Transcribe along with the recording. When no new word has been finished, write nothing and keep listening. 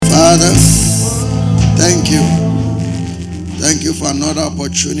Father, thank you. Thank you for another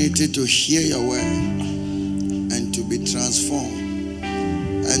opportunity to hear your word and to be transformed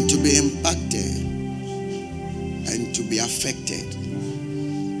and to be impacted and to be affected,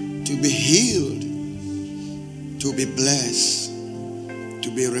 to be healed, to be blessed, to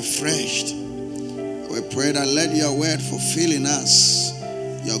be refreshed. We pray that let your word fulfill in us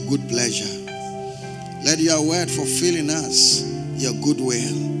your good pleasure. Let your word fulfill in us your good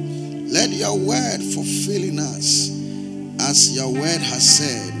will. Let your word fulfill in us, as your word has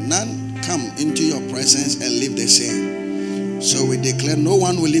said, none come into your presence and live the same. So we declare no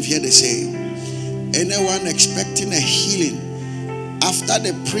one will live here the same. Anyone expecting a healing, after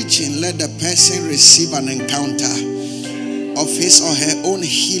the preaching, let the person receive an encounter of his or her own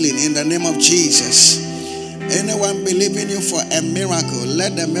healing in the name of Jesus. Anyone believing you for a miracle,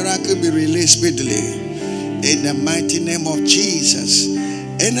 let the miracle be released speedily in the mighty name of Jesus.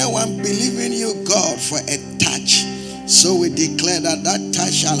 Anyone believing you, God, for a touch, so we declare that that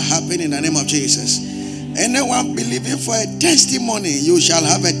touch shall happen in the name of Jesus. Anyone believing for a testimony, you shall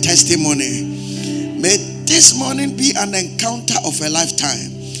have a testimony. May this morning be an encounter of a lifetime.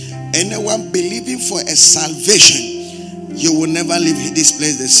 Anyone believing for a salvation, you will never leave this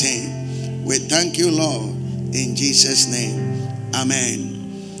place the same. We thank you, Lord, in Jesus' name.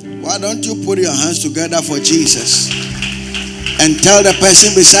 Amen. Why don't you put your hands together for Jesus and tell the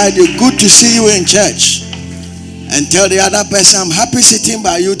person beside you, good to see you in church. And tell the other person, I'm happy sitting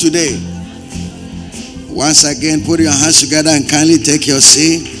by you today. Once again, put your hands together and kindly take your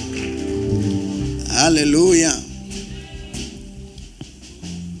seat. Hallelujah.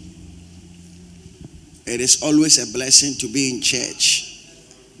 It is always a blessing to be in church.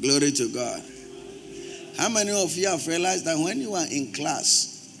 Glory to God. How many of you have realized that when you are in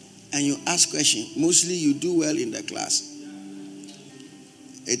class and you ask questions, mostly you do well in the class?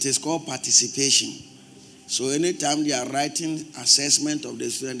 It is called participation. So anytime they are writing assessment of the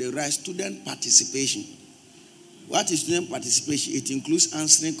student, they write student participation. What is student participation? It includes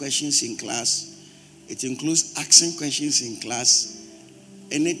answering questions in class. It includes asking questions in class.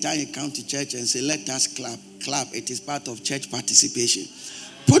 Anytime you come to church and say, let us clap, clap. It is part of church participation.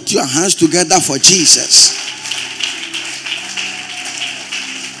 Put your hands together for Jesus.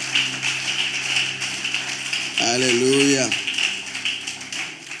 Hallelujah.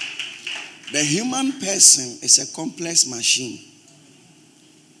 The human person is a complex machine.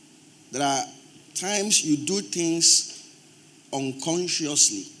 There are times you do things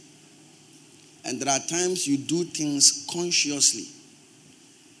unconsciously, and there are times you do things consciously.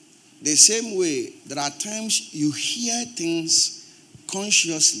 The same way, there are times you hear things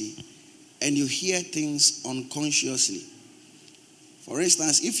consciously and you hear things unconsciously. For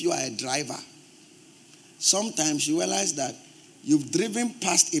instance, if you are a driver, sometimes you realize that you've driven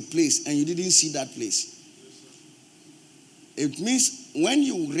past a place and you didn't see that place. It means when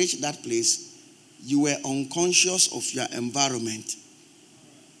you reach that place, you were unconscious of your environment.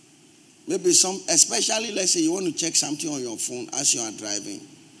 Maybe especially let's say you want to check something on your phone as you are driving.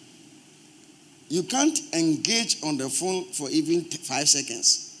 You can't engage on the phone for even 5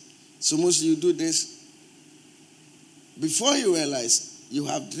 seconds. So mostly you do this. Before you realize you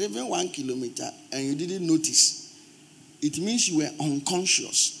have driven 1 kilometer and you didn't notice. It means you were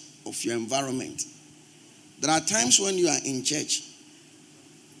unconscious of your environment. There are times when you are in church,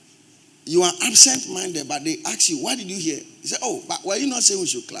 you are absent-minded, but they ask you, what did you hear? You say, oh, but were you not saying we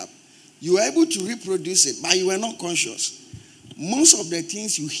should clap? You were able to reproduce it, but you were not conscious. Most of the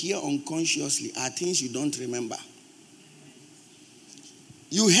things you hear unconsciously are things you don't remember.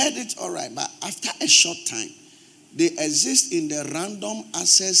 You heard it all right, but after a short time, they exist in the random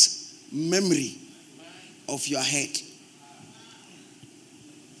access memory of your head.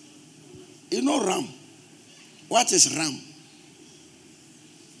 You know RAM. What is RAM?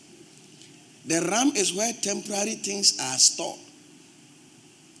 The RAM is where temporary things are stored.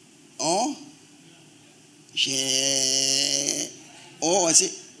 Or is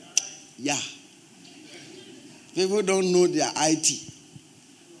it? Yeah. People don't know their IT.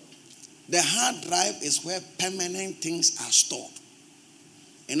 The hard drive is where permanent things are stored.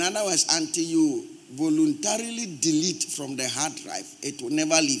 In other words, until you voluntarily delete from the hard drive, it will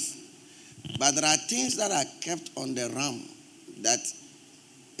never leave. But there are things that are kept on the RAM that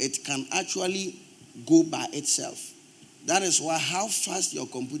it can actually go by itself. That is why how fast your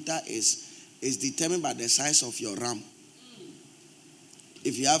computer is determined by the size of your RAM.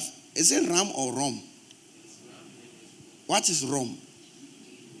 If you have, is it RAM or ROM? What is ROM?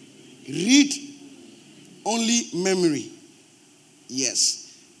 Read only memory.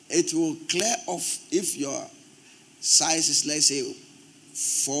 Yes. It will clear off if your size is, let's say,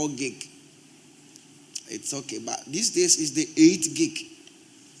 4 gig. It's okay, but these days it's the 8 gig.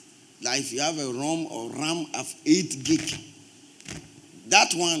 Like if you have a ROM or RAM of 8 gig,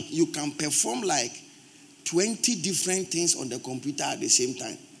 that one you can perform like 20 different things on the computer at the same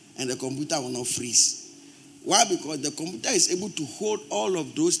time, and the computer will not freeze. Why? Because the computer is able to hold all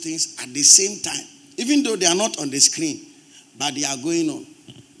of those things at the same time, even though they are not on the screen, but they are going on.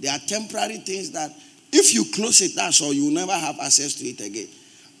 They are temporary things that if you close it, that's all, you will never have access to it again.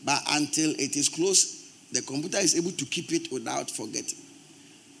 But until it is closed, the computer is able to keep it without forgetting.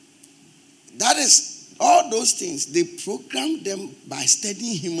 That is, all those things, they program them by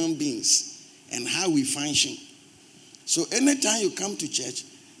studying human beings and how we function. So anytime you come to church,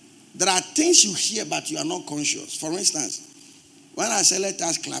 there are things you hear but you are not conscious. For instance, when I said let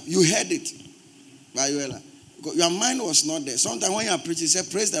us clap, you heard it. Your mind was not there. Sometimes when you are preaching, you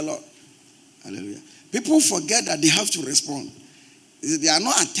say praise the Lord. Hallelujah. People forget that they have to respond. They are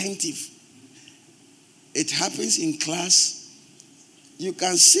not attentive. It happens in class. You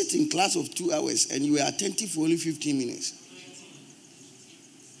can sit in class of 2 hours and you are attentive for only 15 minutes.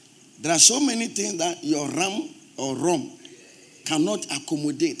 There are so many things that your RAM or ROM cannot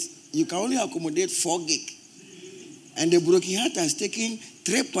accommodate. You can only accommodate 4 gig. And the broken heart has taken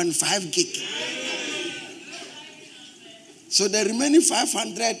 3.5 gig. So the remaining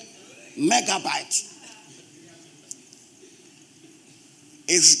 500 megabytes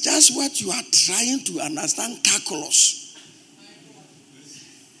is just what you are trying to understand, calculus.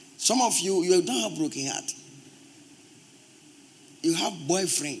 Some of you don't have broken heart. You have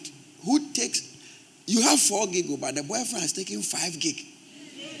boyfriend who takes, you have 4 gig, but the boyfriend has taken 5 gig.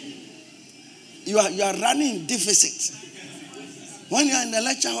 You are running in deficit. When you are in the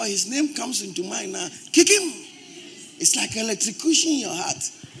lecture hall, his name comes into mind now. Kick him. It's like electrocution in your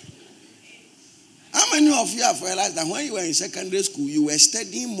heart. How many of you have realized that when you were in secondary school, you were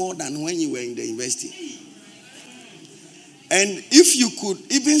studying more than when you were in the university? And if you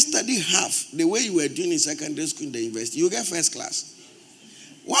could even study half the way you were doing in secondary school in the university, you get first class.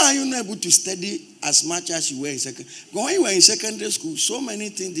 Why are you not able to study as much as you were in secondary school? Because when you were in secondary school, so many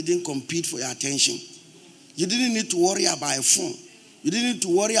things didn't compete for your attention. You didn't need to worry about a phone. You didn't need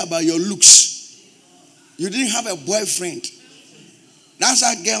to worry about your looks. You didn't have a boyfriend. That's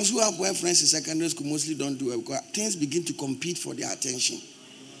why girls who have boyfriends in secondary school mostly don't do it, because things begin to compete for their attention.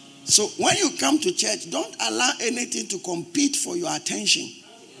 So when you come to church, don't allow anything to compete for your attention.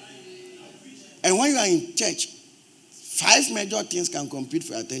 And when you are in church, 5 major things can compete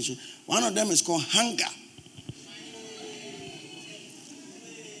for your attention. One of them is called hunger.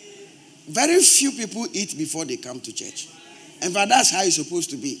 Very few people eat before they come to church. And but that's how it's supposed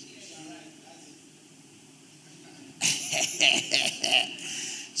to be.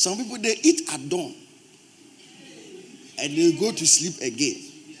 Some people, they eat at dawn and they go to sleep again.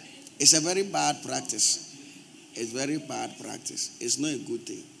 It's a very bad practice. It's very bad practice. It's not a good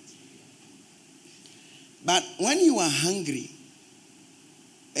thing. But when you are hungry,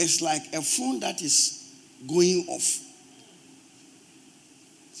 it's like a phone that is going off.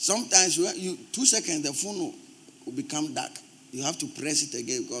 Sometimes 2 seconds, the phone will become dark. You have to press it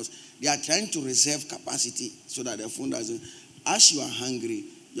again because they are trying to reserve capacity so that the phone doesn't. As you are hungry,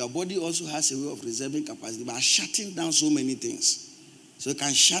 your body also has a way of reserving capacity by shutting down so many things. So it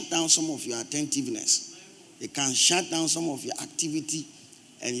can shut down some of your attentiveness. It can shut down some of your activity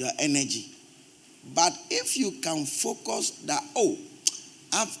and your energy. But if you can focus that,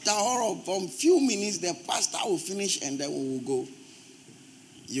 after all of a few minutes, the pastor will finish and then we will go.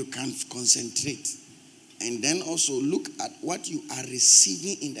 You can concentrate. And then also look at what you are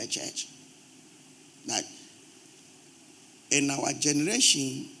receiving in the church. Like, in our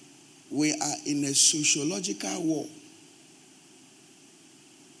generation, we are in a sociological war.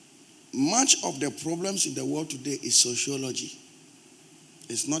 Much of the problems in the world today is sociology.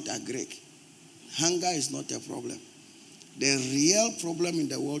 It's not a Greek. Hunger is not a problem. The real problem in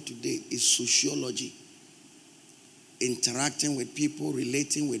the world today is sociology. Interacting with people,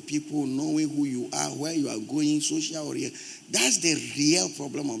 relating with people, knowing who you are, where you are going, social orientation. That's the real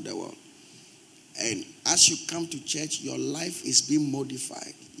problem of the world. And as you come to church, your life is being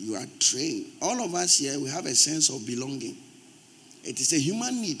modified. You are trained. All of us here, we have a sense of belonging. It is a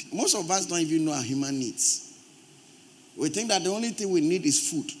human need. Most of us don't even know our human needs. We think that the only thing we need is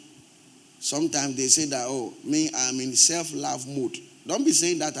food. Sometimes they say that, I'm in self-love mode. Don't be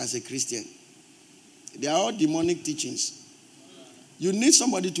saying that as a Christian. They are all demonic teachings. You need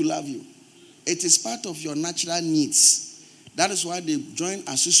somebody to love you. It is part of your natural needs. That is why they join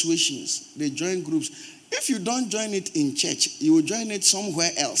associations. They join groups. If you don't join it in church, you will join it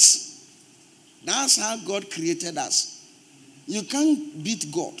somewhere else. That's how God created us. You can't beat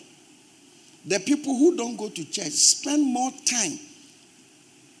God. The people who don't go to church spend more time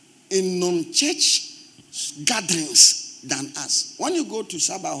in non-church gatherings than us. When you go to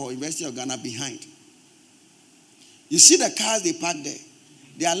Sabah or University of Ghana behind, you see the cars they park there.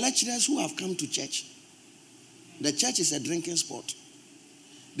 They are lecturers who have come to church. The church is a drinking spot.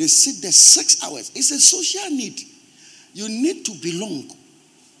 They sit there 6 hours. It's a social need. You need to belong.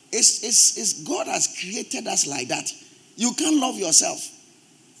 It's God has created us like that. You can't love yourself.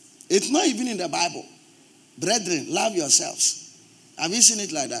 It's not even in the Bible. Brethren, love yourselves. Have you seen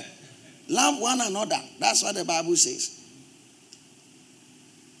it like that? Love one another. That's what the Bible says.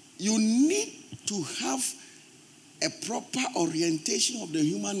 You need to have a proper orientation of the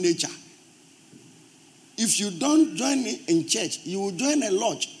human nature. If you don't join in church, you will join a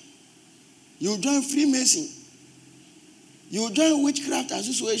lodge. You will join Freemason. You will join witchcraft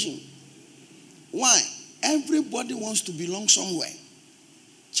association. Why? Everybody wants to belong somewhere.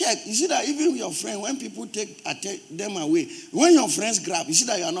 Check. You see that even your friend, when people take them away, when your friends grab, you see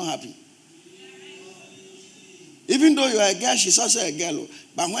that you are not happy. Even though you are a girl, she's also a girl.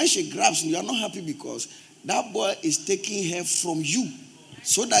 But when she grabs, you are not happy because that boy is taking her from you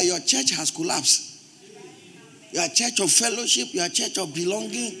so that your church has collapsed. Your church of fellowship, your church of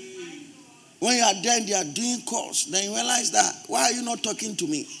belonging. When you are there and they are doing calls, then you realize that, why are you not talking to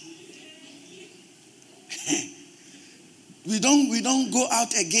me? We don't go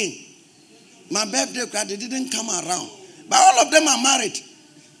out again. My birthday card, they didn't come around. But all of them are married.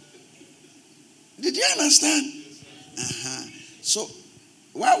 Did you understand? So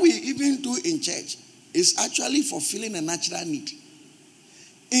what we even do in church is actually fulfilling a natural need.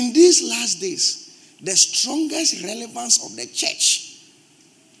 In these last days, the strongest relevance of the church,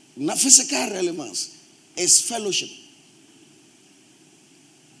 not physical relevance, is fellowship.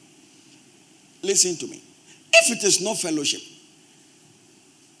 Listen to me. If it is not fellowship,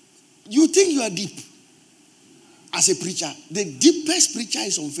 you think you are deep as a preacher. The deepest preacher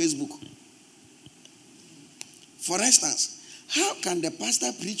is on Facebook. For instance, how can the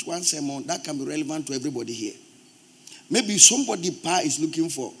pastor preach one sermon that can be relevant to everybody here? Maybe somebody is looking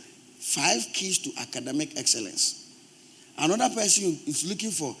for 5 keys to academic excellence. Another person is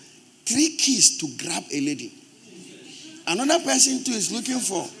looking for 3 keys to grab a lady. Another person too is looking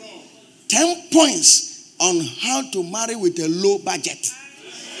for 10 points on how to marry with a low budget.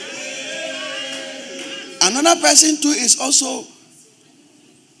 Another person too is also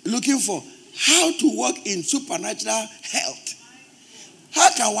looking for how to walk in supernatural health.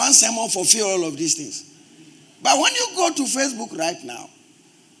 How can one sermon fulfill all of these things? But when you go to Facebook right now,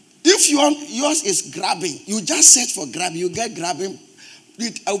 if yours is grabbing, you just search for grabbing, you get grabbing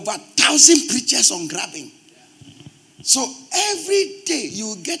with over 1,000 preachers on grabbing. So every day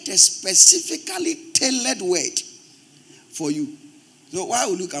you get a specifically tailored word for you. So why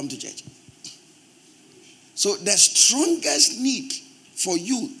will you come to church? So the strongest need for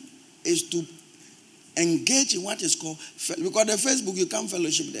you is to engage in what is called, because the Facebook, you can't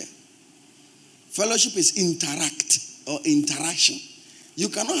fellowship there. Fellowship is interact or interaction. You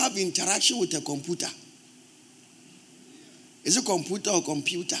cannot have interaction with a computer. Is it computer or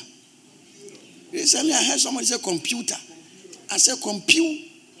computer? Recently I heard somebody say computer. I said compute.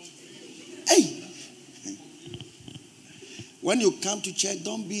 Hey. When you come to church,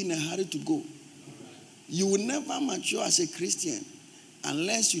 don't be in a hurry to go. You will never mature as a Christian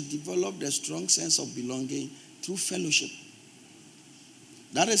unless you develop the strong sense of belonging through fellowship.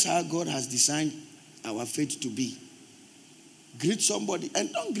 That is how God has designed our faith to be. Greet somebody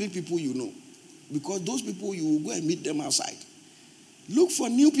and don't greet people you know, because those people you will go and meet them outside. Look for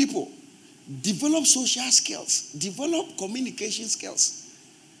new people. Develop social skills. Develop communication skills.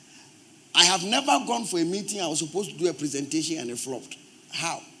 I have never gone for a meeting. I was supposed to do a presentation and it flopped.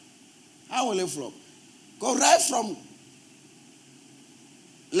 How? How will it flop? Go right from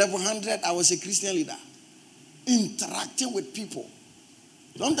level 100, I was a Christian leader. Interacting with people.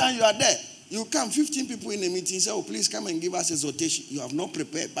 Sometimes you are there. You come, 15 people in a meeting, say, oh, please come and give us exhortation. You have not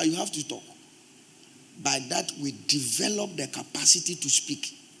prepared, but you have to talk. By that, we develop the capacity to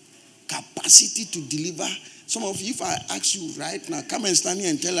speak. Capacity to deliver. Some of you, if I ask you right now, come and stand here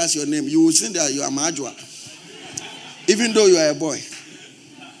and tell us your name, you will say that you are Majwa. Even though you are a boy.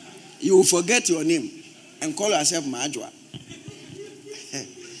 You will forget your name and call yourself Majwa.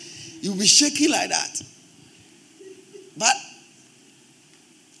 You'll be shaking like that. But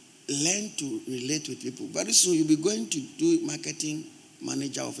learn to relate with people. Very soon you'll be going to do marketing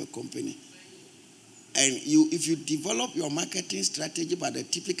manager of a company. And if you develop your marketing strategy by the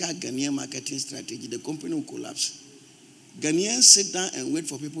typical Ghanaian marketing strategy, the company will collapse. Ghanaians sit down and wait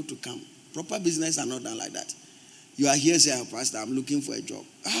for people to come. Proper business are not done like that. You are here saying, Pastor, I'm looking for a job.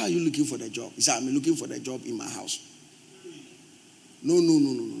 How are you looking for the job? He said, I'm looking for the job in my house. No.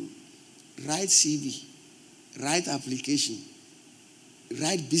 Write CV. Write application.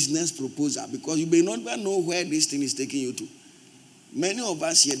 Write business proposal, because you may not know where this thing is taking you to. Many of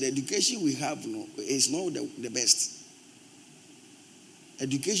us here, the education we have is not the best.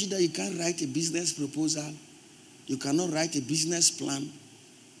 Education that you can't write a business proposal, you cannot write a business plan.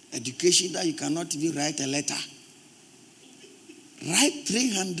 Education that you cannot even write a letter. Write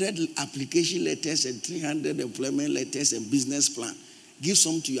 300 application letters and 300 employment letters and business plan. Give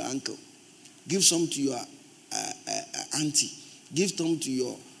some to your uncle. Give some to your auntie. Give some to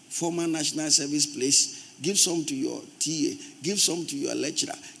your former national service place. Give some to your TA. Give some to your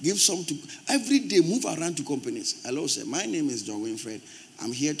lecturer. Give some to... Every day, move around to companies. Hello, sir. My name is John Winfred.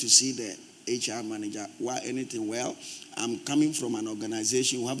 I'm here to see the HR manager. Why anything? Well, I'm coming from an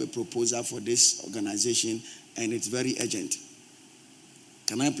organization. We have a proposal for this organization, and it's very urgent.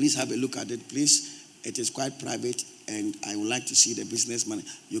 Can I please have a look at it, please? It is quite private, and I would like to see the business manager.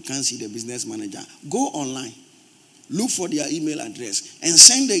 You can't see the business manager. Go online. Look for their email address and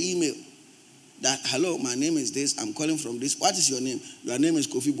send the email that, hello, my name is this. I'm calling from this. What is your name? Your name is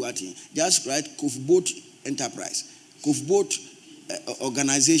Kofi Boateng. Just write Kofi Boat Enterprise, Kofi Boat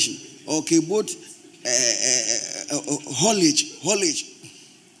Organization, or Kofi Boat haulage.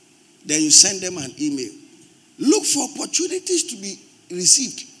 Then you send them an email. Look for opportunities to be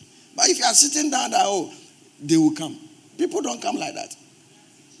received. But if you are sitting down there, they will come. People don't come like that.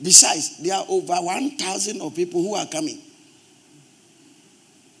 Besides, there are over 1,000 of people who are coming.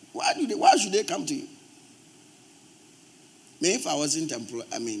 Why should they come to you? Maybe if I wasn't employed,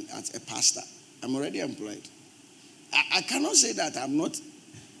 as a pastor, I'm already employed. I cannot say that I'm not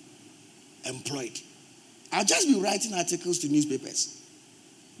employed. I'll just be writing articles to newspapers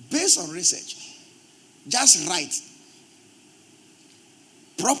based on research. Just write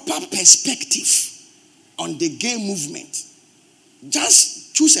proper perspective on the gay movement. Just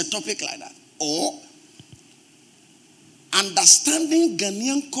choose a topic like that. Or understanding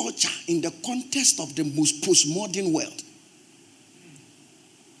Ghanaian culture in the context of the most postmodern world.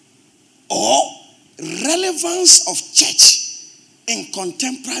 Or relevance of church in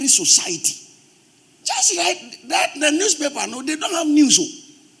contemporary society. Just write that. The newspaper, no, they don't have news.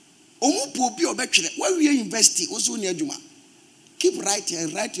 Where we university, also near Juma. Keep writing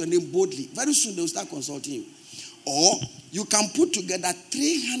and write your name boldly. Very soon they will start consulting you. Or you can put together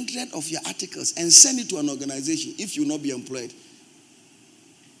 300 of your articles and send it to an organization if you will not be employed.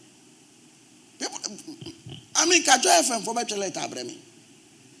 Joy FM for better later,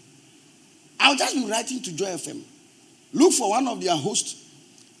 I'll just be writing to Joy FM. Look for one of their hosts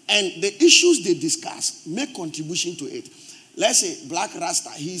and the issues they discuss, make contribution to it. Let's say Black Rasta,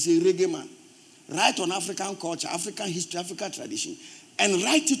 he's a reggae man. Write on African culture, African history, African tradition, and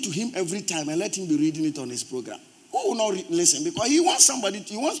write it to him every time and let him be reading it on his program. Who will not listen? Because he wants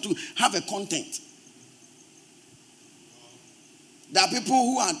to have a content. There are people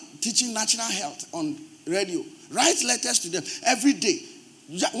who are teaching natural health on radio. Write letters to them every day.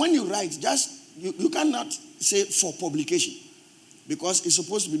 When you write, you cannot say for publication because it's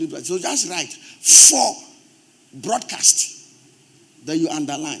supposed to be neutral. So just write for broadcast. Then you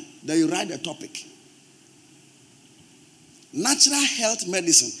underline. Then you write the topic. Natural health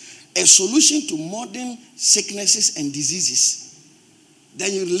medicine, a solution to modern sicknesses and diseases.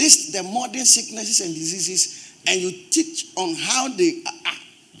 Then you list the modern sicknesses and diseases and you teach on how they are.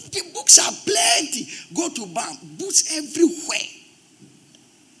 The books are plenty. Go to BAM. Books everywhere.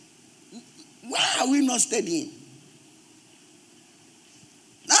 Why are we not studying?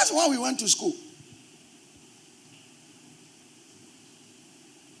 That's why we went to school.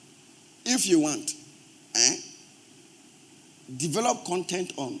 If you want, develop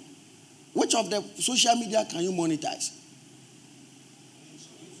content on which of the social media can you monetize?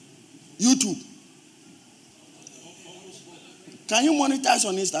 YouTube. Can you monetize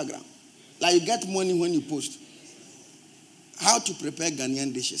on Instagram? Like you get money when you post. How to prepare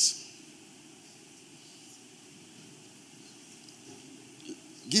Ghanaian dishes.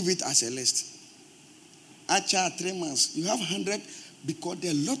 Give it as a list. Acha 3 months. You have 100 because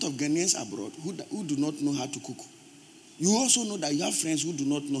there are a lot of Ghanaians abroad who do not know how to cook. You also know that you have friends who do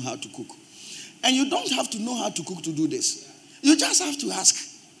not know how to cook. And you don't have to know how to cook to do this. You just have to ask.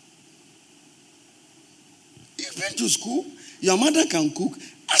 You've been to school, your mother can cook.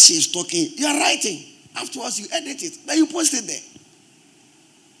 As she is talking, you are writing. Afterwards, you edit it. Then you post it there.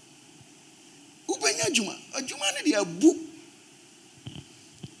 Ubenya Juma. Juma need a book.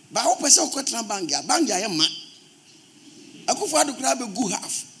 But how person kwetna bangya? Bangya ye ma. Akufo adu kra be gu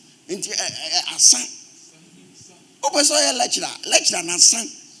half. Nti asan. Open lecturer na san.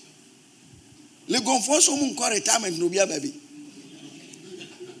 Le gonfo so mun ko retirement no bia baby.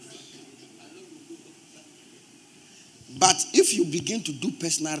 But if you begin to do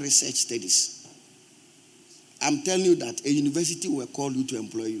personal research studies, I'm telling you that a university will call you to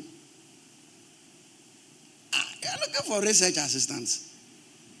employ you. You're looking for research assistants.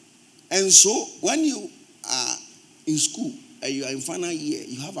 And so when you are in school and you are in final year,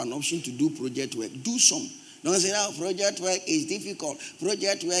 you have an option to do project work. Do some. Don't say, project work is difficult.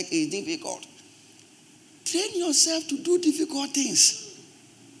 Project work is difficult. Train yourself to do difficult things.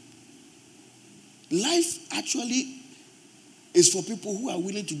 Life actually is for people who are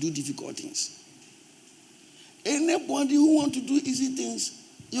willing to do difficult things. Anybody who wants to do easy things,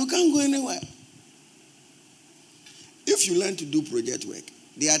 you can't go anywhere. If you learn to do project work,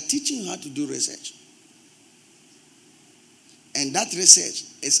 they are teaching you how to do research. And that research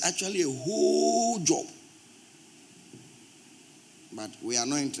is actually a whole job. But we are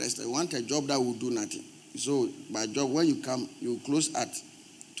not interested. We want a job that will do nothing. So, by job, when you come, you close at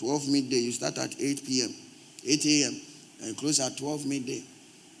 12 midday. You start at 8 p.m., 8 a.m., and you close at 12 midday.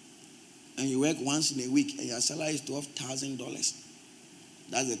 And you work once in a week, and your salary is $12,000.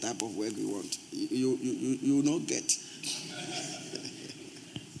 That's the type of work we want. You will not get.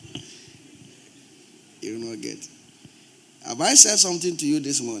 You will not get. Have I said something to you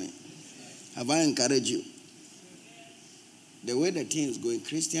this morning? Have I encouraged you? The way the thing is going,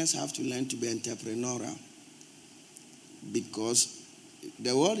 Christians have to learn to be entrepreneurial, because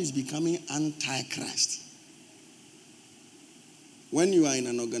the world is becoming anti-Christ. When you are in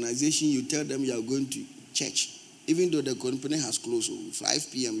an organization, you tell them you are going to church. Even though the company has closed, so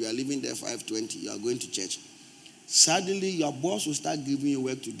 5 p.m., you are leaving there 5:20, you are going to church. Suddenly, your boss will start giving you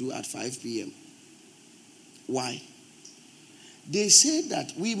work to do at 5 p.m. Why? They say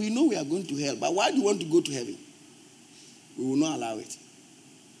that we know we are going to hell, but why do you want to go to heaven? We will not allow it.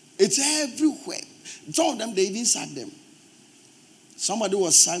 It's everywhere. Some of them, they even sacked them. Somebody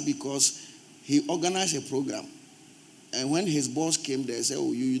was sacked because he organized a program. And when his boss came there, he said,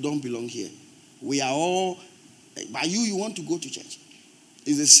 oh, you don't belong here. We are all, but you want to go to church.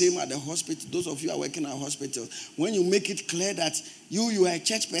 It's the same at the hospital. Those of you who are working at hospitals, when you make it clear that you are a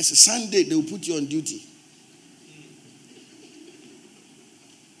church person, Sunday they will put you on duty.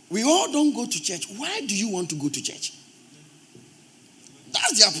 We all don't go to church. Why do you want to go to church?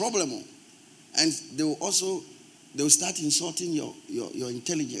 That's their problem. And they will start insulting your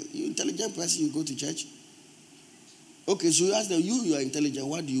intelligence. You intelligent person, you go to church? Okay, so you ask them, you are intelligent,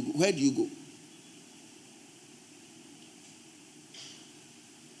 where do you go?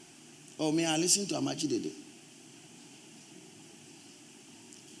 Oh, may I listen to Amachi Dede?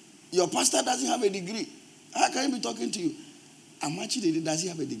 Your pastor doesn't have a degree. How can he be talking to you? Amachi Dede, does he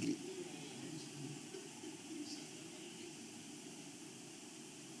have a degree?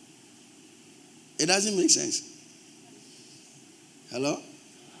 It doesn't make sense. Hello?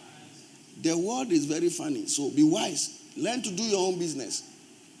 The world is very funny, so be wise. Learn to do your own business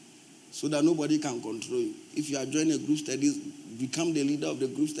so that nobody can control you. If you are joining a group studies, become the leader of the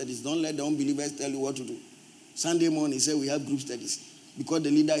group studies. Don't let the unbelievers tell you what to do. Sunday morning, say we have group studies because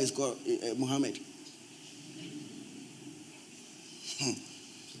the leader is called Muhammad.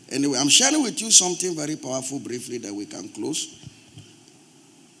 Anyway, I'm sharing with you something very powerful briefly that we can close.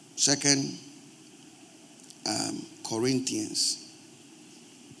 2 Corinthians.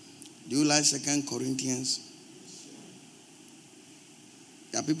 Do you like 2 Corinthians?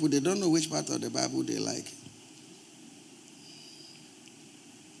 There are people, they don't know which part of the Bible they like.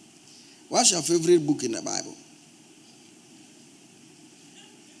 What's your favorite book in the Bible?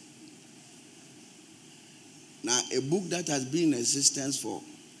 Now, a book that has been in existence for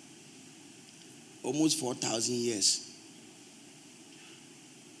almost 4,000 years.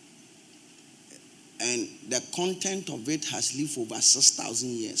 And the content of it has lived for over 6,000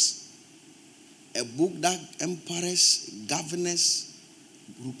 years. A book that emperors, governors,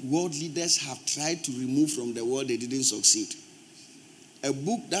 world leaders have tried to remove from the world, they didn't succeed. A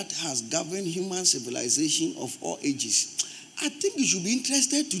book that has governed human civilization of all ages. I think you should be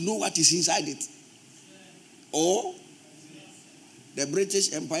interested to know what is inside it. Or, the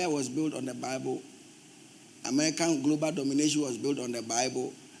British Empire was built on the Bible. American global domination was built on the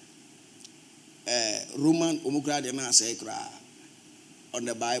Bible. Roman on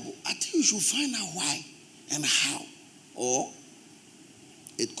the Bible. I think you should find out why and how. Or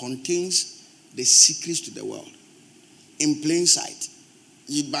it contains the secrets to the world in plain sight.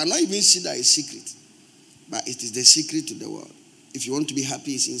 You might not even see that it's secret, but it is the secret to the world. If you want to be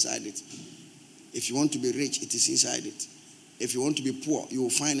happy, it's inside it. If you want to be rich, it is inside it. If you want to be poor, you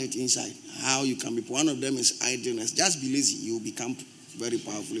will find it inside. How you can be poor. One of them is idleness. Just be lazy. You will become very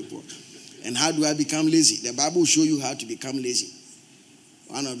powerfully poor. And how do I become lazy? The Bible will show you how to become lazy.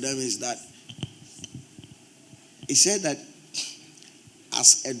 One of them is that it said that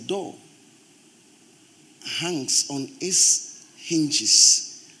as a door hangs on its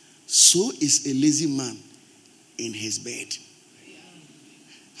hinges, so is a lazy man in his bed.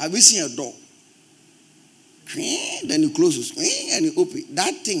 Have you seen a door? Then you close it and you open.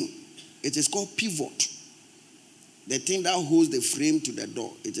 That thing, it is called pivot. The thing that holds the frame to the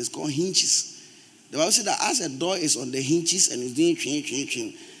door, it is called hinges. The Bible says that as a door is on the hinges and is doing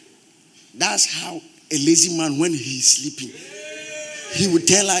ching, that's how a lazy man, when he's sleeping, he will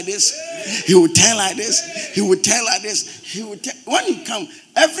turn like this. He will turn like this. He will turn like this. When you come,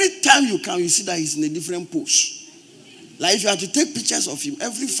 every time you come, you see that he's in a different pose. Like if you have to take pictures of him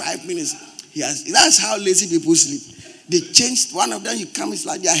every 5 minutes, that's how lazy people sleep. They changed. One of them, you come, it's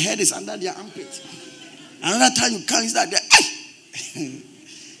like their head is under their armpit. Another time you come, it's like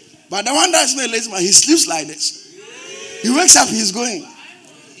But the one that's not lazy man, he sleeps like this. He wakes up, he's going.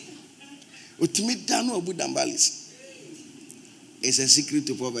 It's a secret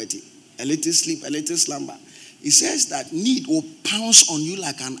to poverty. A little sleep, a little slumber. It says that need will pounce on you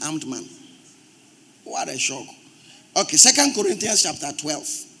like an armed man. What a shock. Okay, 2 Corinthians chapter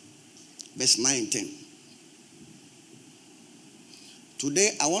 12. Verse 9 and 10.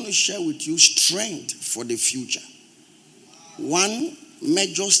 Today, I want to share with you strength for the future. One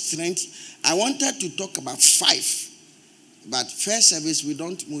major strength. I wanted to talk about 5. But first service, we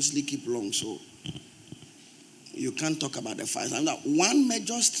don't mostly keep long. So, you can't talk about the 5. One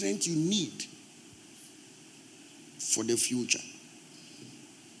major strength you need for the future.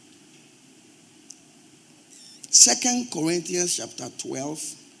 2 Corinthians chapter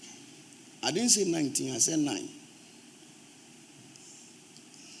 12. I didn't say 19, I said 9.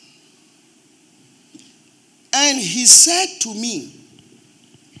 And he said to me,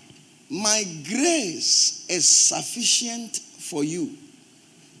 my grace is sufficient for you.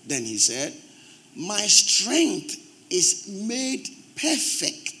 Then he said, my strength is made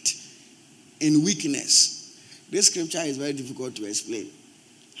perfect in weakness. This scripture is very difficult to explain.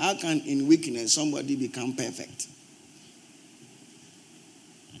 How can in weakness somebody become perfect?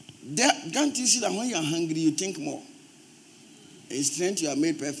 Can't you see that when you are hungry, you think more? In strength, you are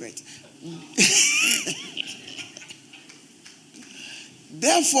made perfect.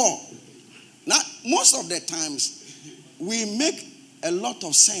 Therefore, now most of the times, we make a lot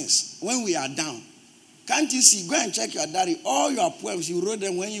of sense when we are down. Can't you see? Go and check your diary. All your poems, you wrote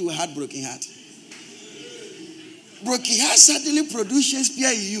them when you had broken heart. Broken heart suddenly produced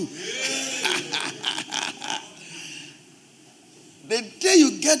Shakespeare in you. The day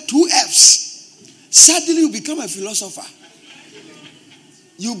you get 2 F's, suddenly you become a philosopher.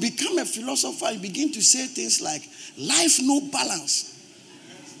 You become a philosopher, you begin to say things like, life no balance.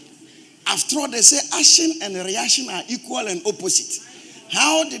 After all, they say action and reaction are equal and opposite.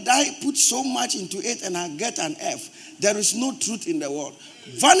 How did I put so much into it and I get an F? There is no truth in the world.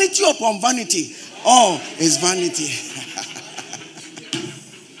 Vanity upon vanity. All is vanity.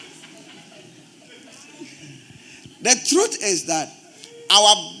 The truth is that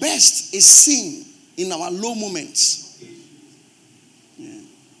our best is seen in our low moments. Yeah.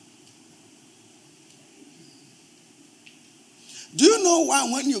 Do you know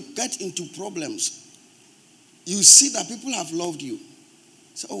why when you get into problems, you see that people have loved you?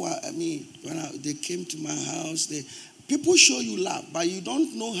 So, when they came to my house, people show you love, but you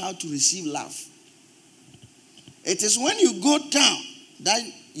don't know how to receive love. It is when you go down that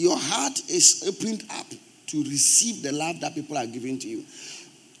your heart is opened up to receive the love that people are giving to you.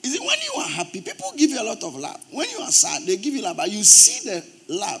 Is it when you are happy, people give you a lot of love. When you are sad, they give you love, but you see the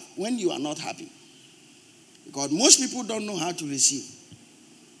love when you are not happy. Because most people don't know how to receive.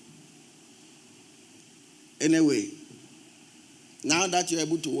 Anyway, now that you're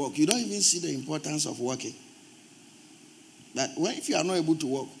able to walk, you don't even see the importance of walking. But if you are not able to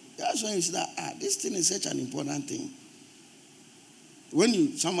walk, that's when you see that this thing is such an important thing.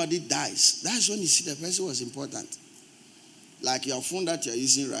 When somebody dies, that's when you see the person was important. Like your phone that you're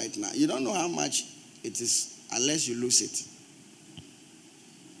using right now. You don't know how much it is unless you lose it.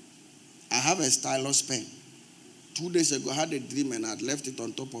 I have a stylus pen. 2 days ago, I had a dream and I'd left it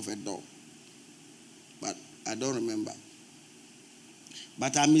on top of a door. But I don't remember.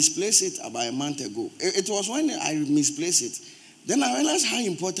 But I misplaced it about a month ago. It was when I misplaced it. Then I realized how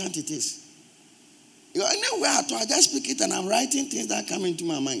important it is. Anywhere I just pick it and I'm writing things that come into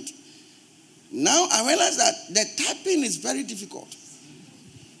my mind. Now I realize that the typing is very difficult.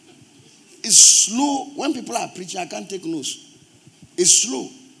 It's slow. When people are preaching, I can't take notes. It's slow.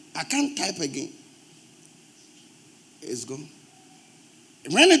 I can't type again. It's gone.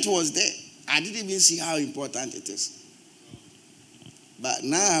 When it was there, I didn't even see how important it is. But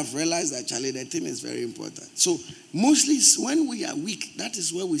now I've realized that, Charlie, the thing is very important. So mostly when we are weak, that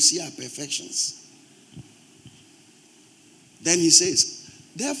is where we see our perfections. Then he says,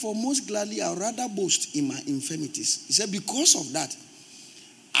 therefore, most gladly, I would rather boast in my infirmities. He said, because of that,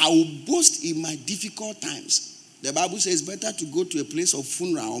 I will boast in my difficult times. The Bible says it's better to go to a place of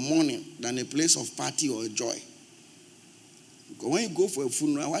funeral or mourning than a place of party or joy. Because when you go for a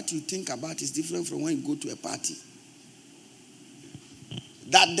funeral, what you think about is different from when you go to a party.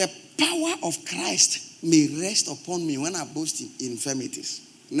 That the power of Christ may rest upon me when I boast in infirmities.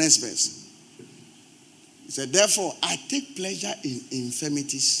 Next verse. He said, therefore, I take pleasure in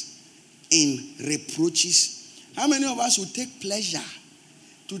infirmities, in reproaches. How many of us will take pleasure?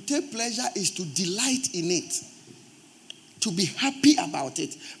 To take pleasure is to delight in it, to be happy about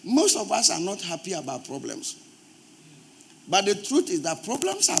it. Most of us are not happy about problems. But the truth is that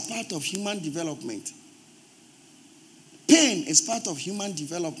problems are part of human development. Pain is part of human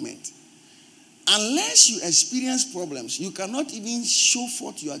development. Unless you experience problems, you cannot even show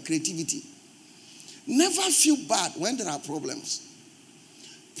forth your creativity. Never feel bad when there are problems.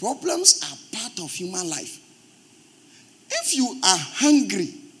 Problems are part of human life. If you are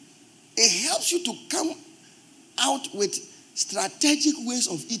hungry, it helps you to come out with strategic ways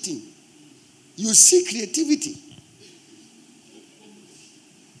of eating. You see creativity.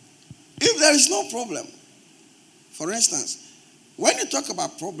 If there is no problem, for instance, when you talk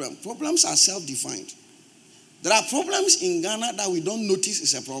about problems are self-defined. There are problems in Ghana that we don't notice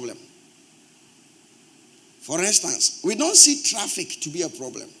is a problem. For instance, we don't see traffic to be a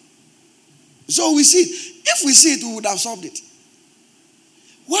problem. So we see it. If we see it, we would have solved it.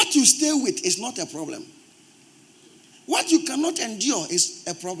 What you stay with is not a problem. What you cannot endure is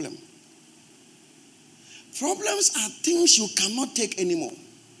a problem. Problems are things you cannot take anymore.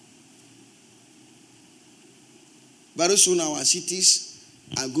 Very soon our cities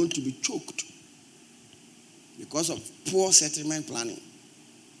are going to be choked because of poor settlement planning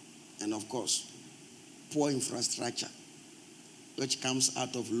and, of course, poor infrastructure, which comes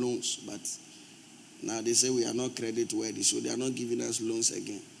out of loans. But now they say we are not credit worthy, so they are not giving us loans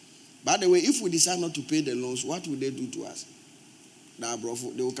again. By the way, if we decide not to pay the loans, what will they do to us? They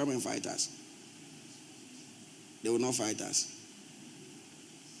will come and fight us. They will not fight us.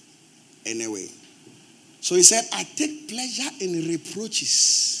 Anyway. So he said, I take pleasure in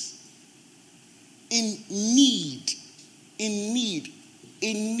reproaches, in need.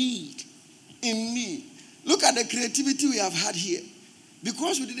 Look at the creativity we have had here.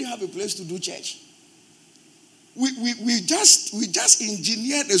 Because we didn't have a place to do church. We just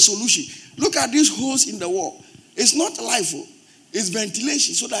engineered a solution. Look at these holes in the wall. It's not life, it's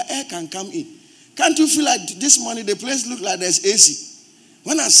ventilation so that air can come in. Can't you feel like this morning the place looked like there's AC?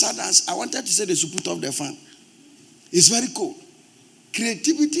 When I sat down, I wanted to say they should put off the fan. It's very cold.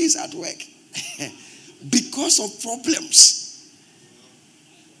 Creativity is at work. Because of problems.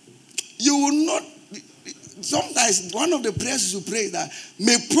 You will not. Sometimes one of the prayers you pray is that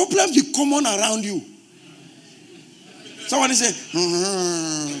may problems be common around you. Somebody say,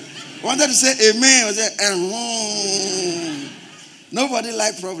 wanted to say amen. Or say, Nobody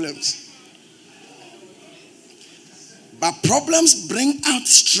likes problems. But problems bring out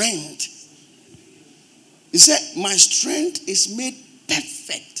strength. He said, my strength is made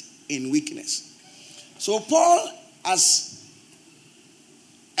perfect in weakness. So Paul, as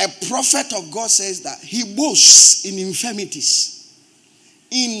a prophet of God, says that he boasts in infirmities,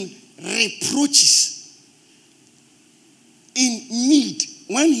 in reproaches, in need.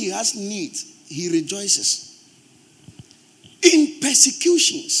 When he has need, he rejoices. In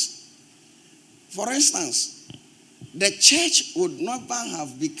persecutions. For instance, the church would never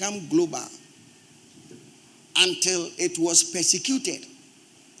have become global until it was persecuted.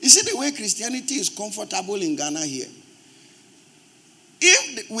 You see the way Christianity is comfortable in Ghana here.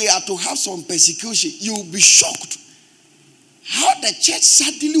 If we are to have some persecution, you will be shocked how the church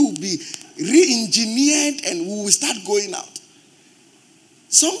suddenly will be re-engineered and we will start going out.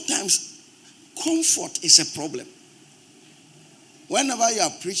 Sometimes comfort is a problem. Whenever you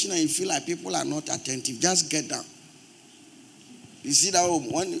are preaching and you feel like people are not attentive, just get down. You see that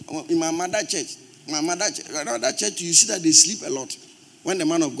in my mother church, another church, you see that they sleep a lot when the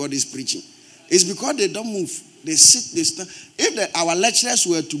man of God is preaching. It's because they don't move. They sit, they stand. If our lecturers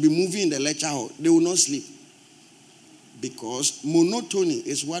were to be moving in the lecture hall, they will not sleep. Because monotony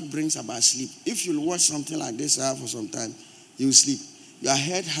is what brings about sleep. If you watch something like this for some time, you will sleep. Your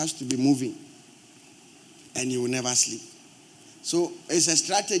head has to be moving. And you will never sleep. So it's a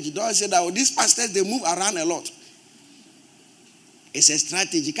strategy. Don't say that these pastors, they move around a lot. It's a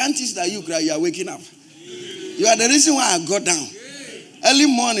strategy. Can't teach that you cry, you are waking up. You are the reason why I got down. Early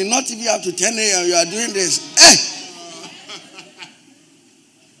morning, not even up to 10 a.m., you are doing this.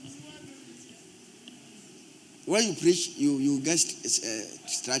 When you preach, you get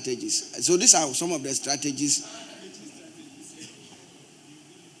strategies. So these are some of the strategies.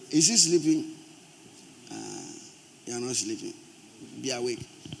 Is he sleeping? You are not sleeping. Be awake.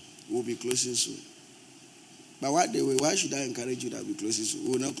 We'll be closing soon. But why should I encourage you that we close soon?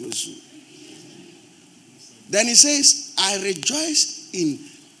 We will not close soon. Then he says, I rejoice in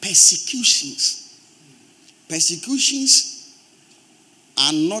persecutions. Persecutions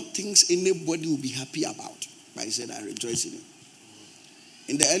are not things anybody will be happy about. But he said, I rejoice in it.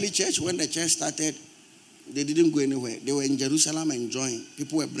 In the early church, when the church started, they didn't go anywhere. They were in Jerusalem enjoying.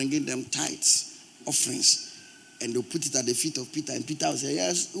 People were bringing them tithes, offerings, and they put it at the feet of Peter. And Peter would say,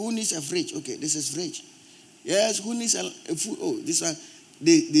 yes, who needs a fridge? Okay, this is fridge. Yes, who needs a food? Oh, this one.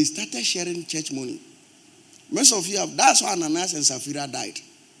 They started sharing church money. Most of you have, that's why Ananias and Sapphira died.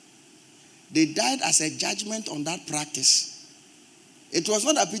 They died as a judgment on that practice. It was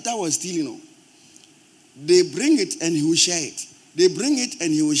not that Peter was stealing. No. They bring it and he will share it. They bring it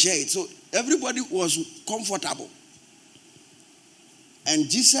and he will share it. So everybody was comfortable. And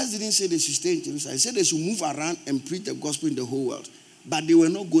Jesus didn't say they should stay in Jerusalem. He said they should move around and preach the gospel in the whole world. But they were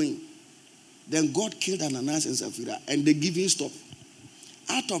not going. Then God killed Ananias and Sapphira and the giving stopped.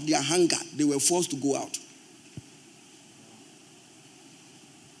 Out of their hunger, they were forced to go out.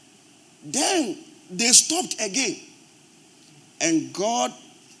 Then they stopped again. And God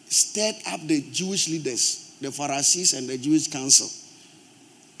stirred up the Jewish leaders, the Pharisees and the Jewish council.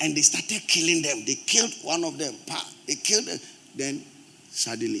 And they started killing them. They killed one of them. They killed them. Then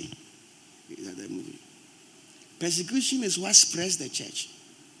suddenly, they started moving. Persecution is what spreads the church.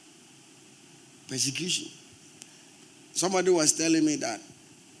 Persecution. Somebody was telling me that,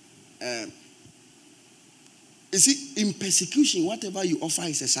 you see, in persecution, whatever you offer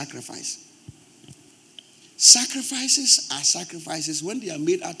is a sacrifice. Sacrifices are sacrifices when they are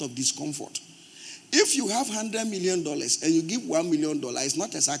made out of discomfort. If you have $100 million and you give $1 million, it's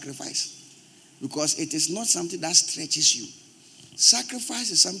not a sacrifice because it is not something that stretches you. Sacrifice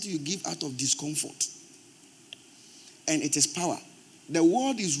is something you give out of discomfort. And it is power. The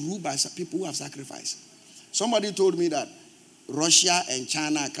world is ruled by people who have sacrificed. Somebody told me that Russia and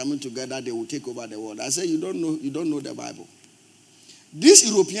China are coming together, they will take over the world. I said, you don't know the Bible.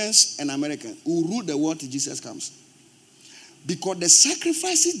 These Europeans and Americans will rule the world till Jesus comes. Because the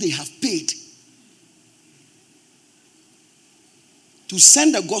sacrifices they have paid to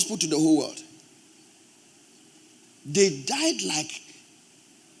send the gospel to the whole world. They died like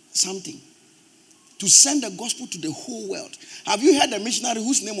something to send the gospel to the whole world. Have you heard a missionary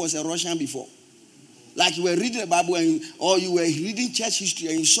whose name was a Russian before? Like you were reading the Bible or you were reading church history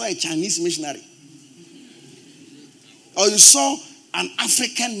and you saw a Chinese missionary. Or you saw an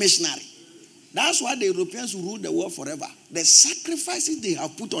African missionary. That's why the Europeans will rule the world forever. The sacrifices they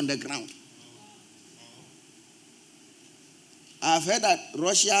have put on the ground. I've heard that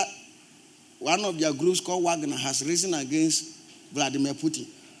Russia, one of their groups called Wagner, has risen against Vladimir Putin.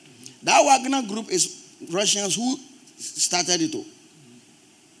 That Wagner group is Russians who started it all.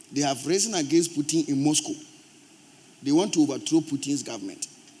 They have risen against Putin in Moscow. They want to overthrow Putin's government.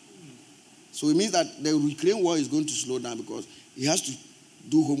 So it means that the Ukraine war is going to slow down because he has to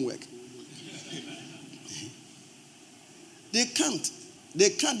do homework. They can't.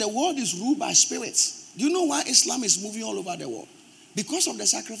 The world is ruled by spirits. Do you know why Islam is moving all over the world? Because of the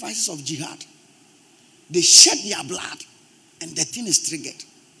sacrifices of jihad. They shed their blood and the thing is triggered.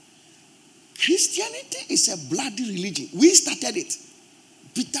 Christianity is a bloody religion. We started it.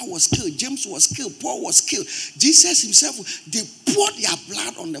 Peter was killed. James was killed. Paul was killed. Jesus himself, they poured their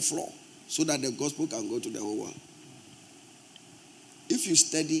blood on the floor so that the gospel can go to the whole world. If you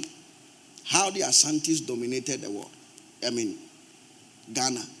study how the Asantis dominated the world,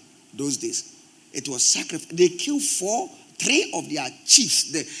 Ghana, those days, it was sacrifice. They killed 3 of their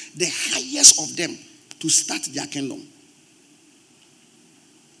chiefs, the highest of them, to start their kingdom.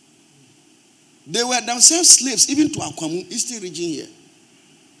 They were themselves slaves, even to Akwamu, eastern region here.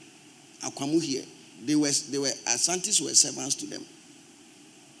 Akwamu here. They were Asantis were servants to them.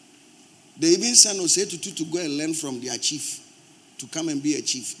 They even sent Osei Tutu to go and learn from their chief, to come and be a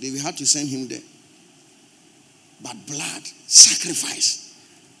chief. They had to send him there. But blood, sacrifice,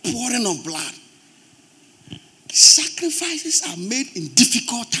 pouring of blood. Sacrifices are made in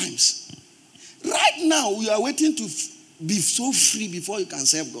difficult times. Right now, we are waiting to be so free before you can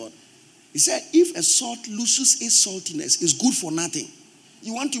serve God. He said, if a salt loses its saltiness, it's good for nothing.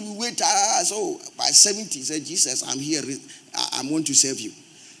 You want to wait, so by 70, he said, Jesus, I'm here. I want to serve you.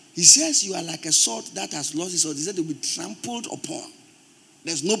 He says, you are like a salt that has lost its salt. He said, it will be trampled upon.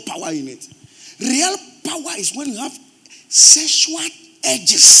 There's no power in it. Real power is when you have sexual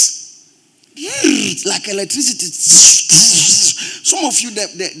edges. Like electricity. Some of you,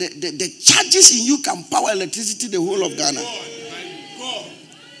 the charges in you can power electricity the whole of Ghana.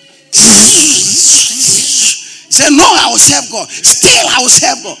 Say, no, I will serve God. Still, I will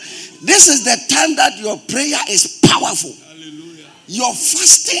serve God. This is the time that your prayer is powerful. Hallelujah. Your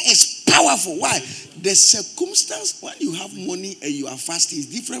fasting is powerful. Why? The circumstance when you have money and you are fasting is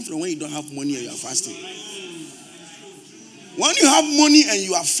different from when you don't have money and you are fasting. When you have money and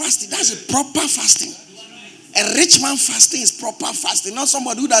you are fasting, that's a proper fasting. A rich man fasting is proper fasting, not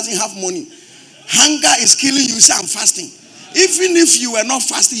somebody who doesn't have money. Hunger is killing you, say I'm fasting. Even if you were not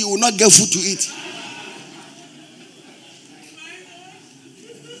fasting, you will not get food to eat.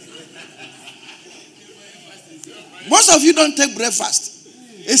 Most of you don't take breakfast.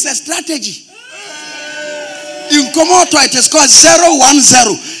 It's a strategy. In Komodo, it is called 010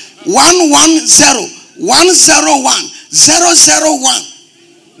 110 101 001.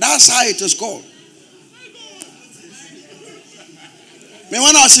 That's how it is called. When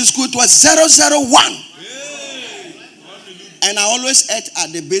I was in school, it was 001. And I always ate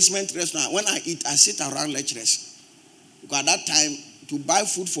at the basement restaurant. When I eat, I sit around lecturers. Because at that time, to buy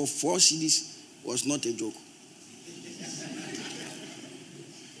food for 4 cedis was not a joke.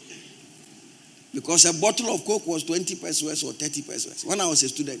 Because a bottle of Coke was 20 pesos or 30 pesos when I was a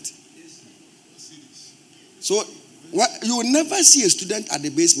student. So you will never see a student at the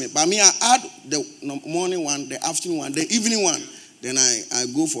basement. But me, I add the morning one, the afternoon one, the evening one. Then I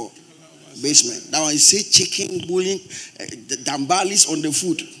go for basement. Now I say chicken, bullying, the dambalis on the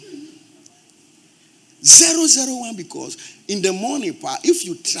food. 001 because in the morning, if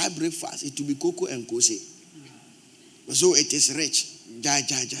you try breakfast, it will be cocoa and kose. So it is rich. Ja.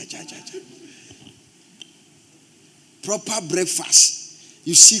 Proper breakfast.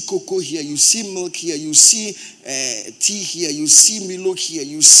 You see cocoa here, you see milk here, you see tea here, you see milk here,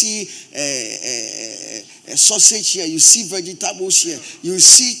 you see sausage here, you see vegetables here, you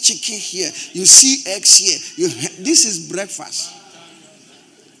see chicken here, you see eggs here. This is breakfast.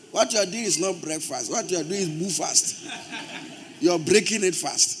 What you are doing is not breakfast. What you are doing is boo fast. You are breaking it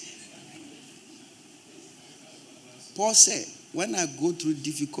fast. Paul said, when I go through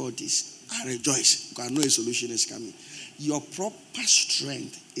difficulties, I rejoice because I know a solution is coming. Your proper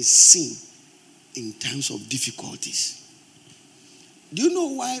strength is seen in times of difficulties. Do you know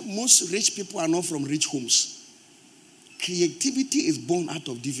why most rich people are not from rich homes? Creativity is born out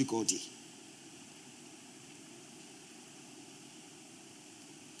of difficulty.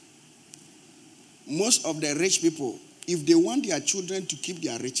 Most of the rich people, if they want their children to keep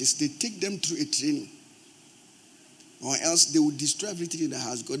their riches, they take them through a training. Or else they will destroy everything in the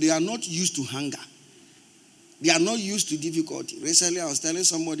house because they are not used to hunger. They are not used to difficulty. Recently, I was telling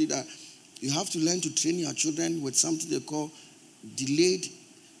somebody that you have to learn to train your children with something they call delayed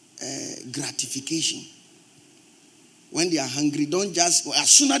gratification. When they are hungry, don't just,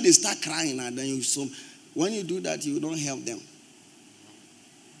 as soon as they start crying, and then when you do that, you don't help them.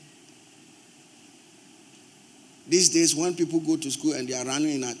 These days, when people go to school and they are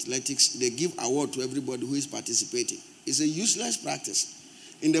running in athletics, they give award to everybody who is participating. It's a useless practice.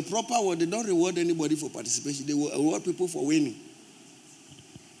 In the proper world, they don't reward anybody for participation. They will reward people for winning.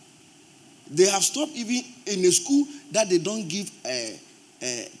 They have stopped even in a school that they don't give a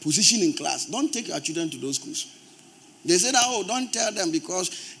position in class. Don't take your children to those schools. They say that, don't tell them because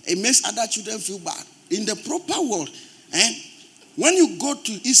it makes other children feel bad. In the proper world, when you go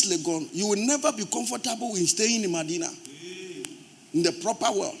to East Legon, you will never be comfortable in staying in Medina. In the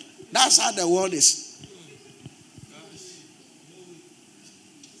proper world. That's how the world is.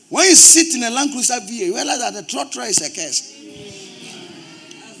 When you sit in a Land Cruiser VA, you realize that the trotro is a curse.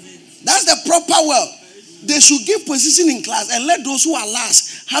 That's the proper world. They should give position in class and let those who are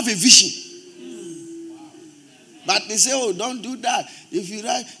last have a vision. But they say, don't do that. If you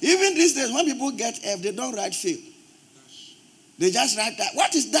write, even these days, when people get F, they don't write fail. They just write that.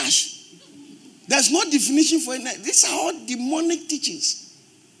 What is dash? There's no definition for it. These are all demonic teachings.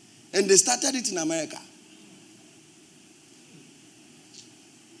 And they started it in America.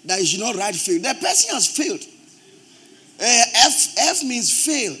 That you should not write fail. The person has failed. F means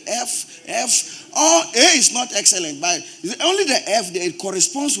fail. F. Or A is not excellent, but only the F there, it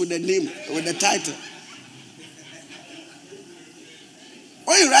corresponds with the name, with the title.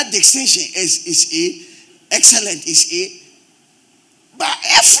 When you write distinction is A, excellent is A. But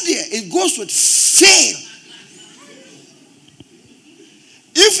F there, it goes with fail.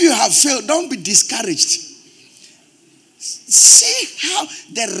 If you have failed, don't be discouraged. See how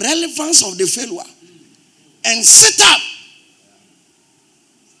the relevance of the failure and sit up.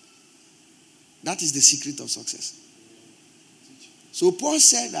 That is the secret of success. So Paul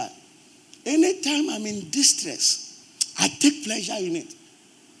said that anytime I'm in distress, I take pleasure in it.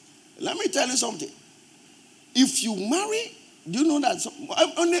 Let me tell you something. If you marry, do you know that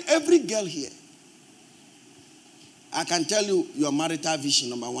only every girl here, I can tell you your marital vision,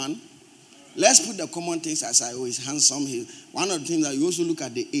 number one. Let's put the common things aside. Oh, he's handsome. One of the things that you also look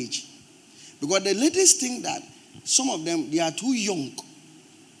at the age. Because the ladies think that some of them, they are too young.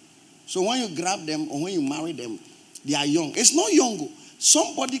 So when you grab them or when you marry them, they are young. It's not young.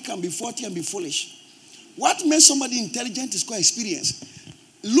 Somebody can be 40 and be foolish. What makes somebody intelligent is called experience.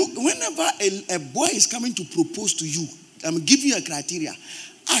 Look, whenever a boy is coming to propose to you, I'm giving you a criteria.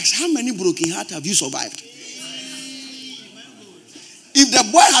 Ask, how many broken hearts have you survived? If the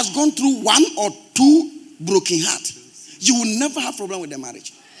boy has gone through one or two broken hearts, you will never have problem with the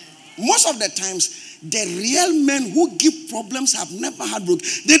marriage. Most of the times, the real men who give problems have never had broken.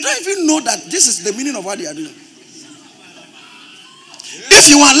 They don't even know that this is the meaning of what they are doing. If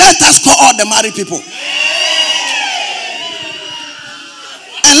you want, let us call all the married people.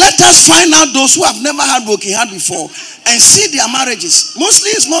 And let us find out those who have never had broken heart before and see their marriages.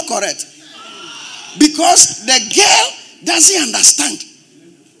 Mostly it's not correct. Because the girl doesn't understand.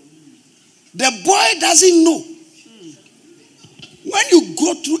 The boy doesn't know. When you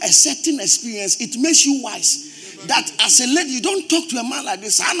go through a certain experience, it makes you wise. That as a lady, you don't talk to a man like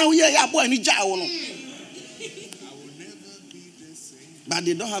this. But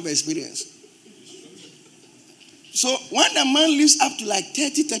they don't have experience. So when the man lives up to like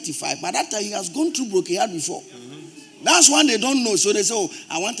 30, 35, by that time he has gone through broken heart before. That's one they don't know. So they say, oh,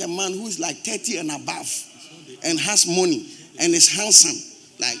 I want a man who is like 30 and above and has money and is handsome,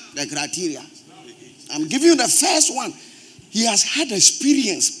 like the criteria. I'm giving you the first one. He has had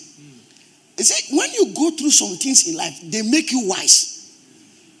experience. You see, when you go through some things in life, they make you wise.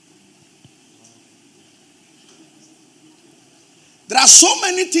 There are so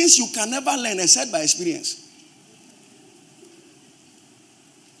many things you can never learn except by experience.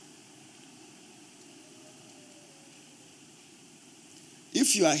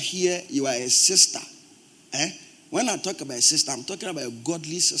 If you are here, you are a sister. When I talk about a sister, I'm talking about a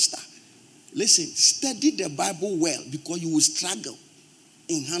godly sister. Listen, study the Bible well because you will struggle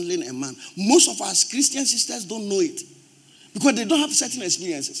in handling a man. Most of us Christian sisters don't know it because they don't have certain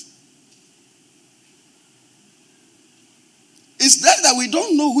experiences. It's that we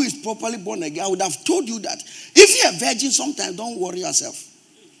don't know who is properly born again. I would have told you that. If you're a virgin, sometimes don't worry yourself.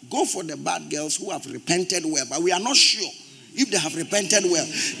 Go for the bad girls who have repented well, but we are not sure if they have repented well.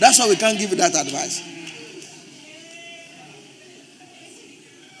 That's why we can't give you that advice.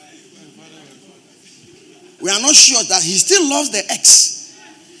 We are not sure that he still loves the ex.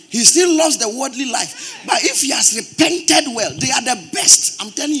 He still loves the worldly life. But if he has repented well, they are the best.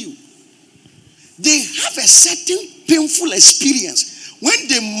 I'm telling you. They have a certain painful experience when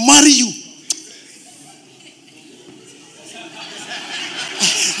they marry you.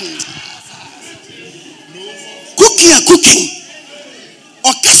 Cooking.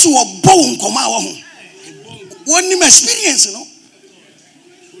 Or case you are born come out. One name experience, you know.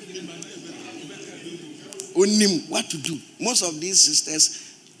 What to do? Most of these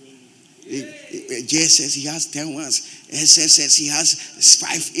sisters, JSS, he has 10 ones. SSS, he has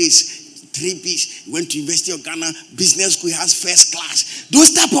 5 A's, 3 B's. He went to University of Ghana Business School, he has first class.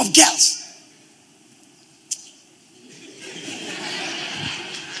 Those type of girls.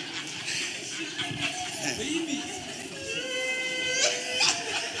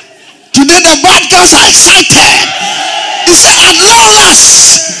 Today the bad girls are excited. He said, at long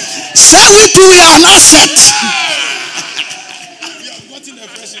last, shall we do an asset? We have gotten a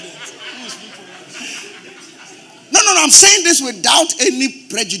president. No, I'm saying this without any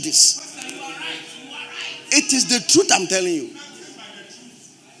prejudice. It is the truth I'm telling you.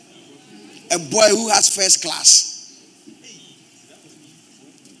 A boy who has first class.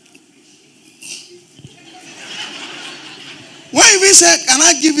 When he said, can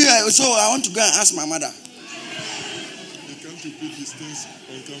I give you so I want to go and ask my mother. He come to pick his things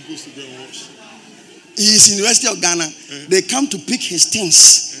on campus to go and wash. He is in the University of Ghana. They come to pick his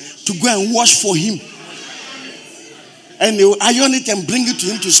things to go and wash for him. And they will iron it and bring it to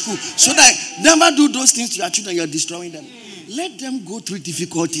him to school. So that never do those things to your children, you're destroying them. Let them go through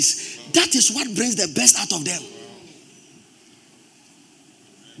difficulties. That is what brings the best out of them.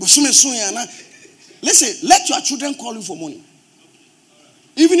 Listen, let your children call you for money.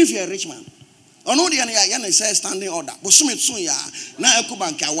 Even if you're a rich man. Ono de na say standing order. Bosumi tun ya na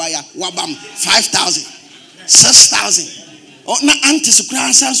Ecobank awaya wabam 5,000, 6,000. Na antis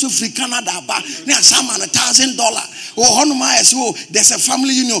kransan so free Canada ba na some $1,000. There's a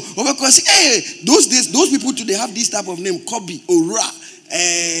family union. Because those days those people too, they have this type of name, Kobe, Ora,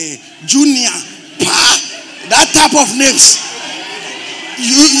 Junior, Pa, that type of names.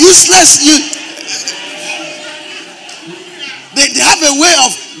 Useless. They have a way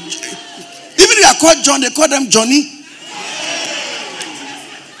of, even if they are called John, they call them Johnny.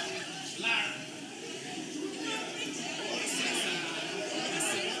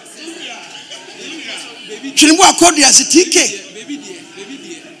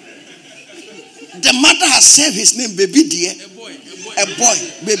 The mother has saved his name, baby dear. A boy,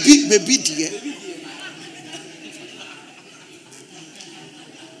 baby dear.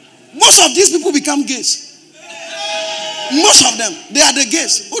 Most of these people become gays. Most of them, they are the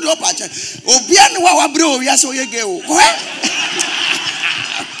gays. Who do you patch? Obian wa bro we so ye gay.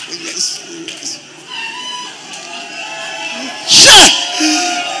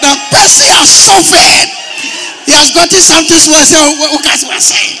 The person has suffered. He has gotten something to say. What can I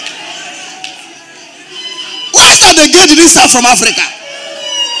say? Why not the gay didn't start from Africa?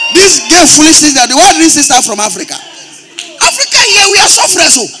 This gay foolishness that why did this start from Africa? Africa here we are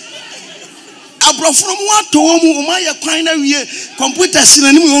sufferers. Computer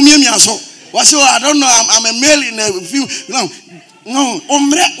I don't know, I'm a male in a few. No,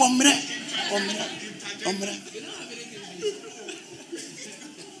 ombre.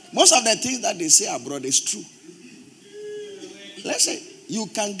 Most of the things that they say abroad is true. Let's say you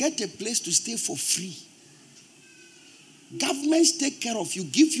can get a place to stay for free. Governments take care of you,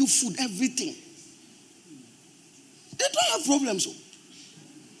 give you food, everything. They don't have problems.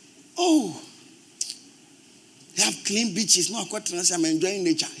 Oh, they have clean beaches. No, I'm enjoying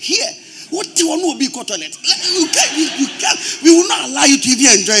nature. Here, what do you want to be toilet? You can't. We will not allow you to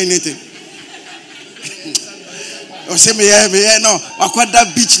even enjoy anything. You say me no. I got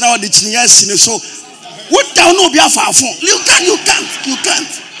that beach now. The Chinyas so. What do you know? Be a far from. You can't.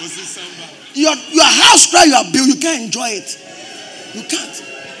 Your house cry your bill. You can't enjoy it. You can't.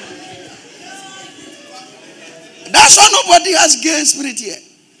 That's why nobody has gay spirit here.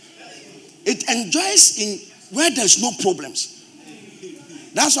 It enjoys in where there's no problems.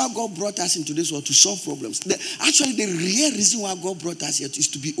 That's why God brought us into this world, to solve problems. Actually, the real reason why God brought us here is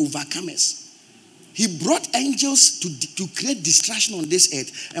to be overcomers. He brought angels to create distraction on this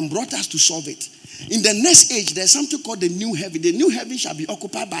earth and brought us to solve it. In the next age, there's something called the new heaven. The new heaven shall be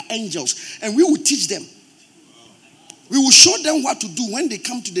occupied by angels, and we will teach them. We will show them what to do when they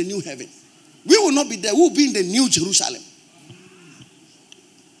come to the new heaven. We will not be there. We will be in the new Jerusalem.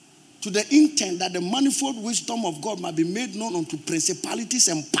 To the intent that the manifold wisdom of God might be made known unto principalities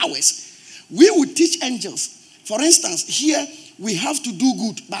and powers. We will teach angels. For instance, here we have to do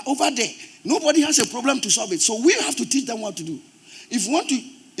good, but over there, nobody has a problem to solve it. So we have to teach them what to do. If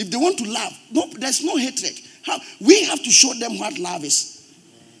they want to love, there's no hatred. We have to show them what love is.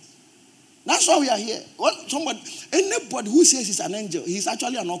 That's why we are here. Anybody who says he's an angel, he's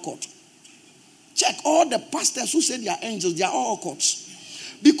actually an occult. Check all the pastors who say they are angels, they are all occults.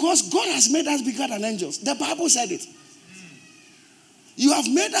 Because God has made us bigger than angels. The Bible said it. You have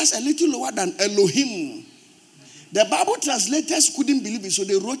made us a little lower than Elohim. The Bible translators couldn't believe it, so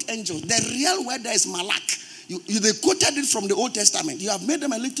they wrote angels. The real word there is malak. They quoted it from the Old Testament. You have made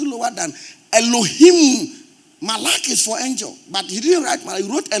them a little lower than Elohim. Malak is for angel. But he didn't write malak,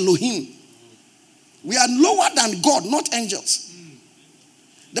 he wrote Elohim. We are lower than God, not angels.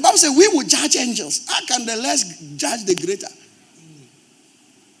 The Bible says we will judge angels. How can the less judge the greater?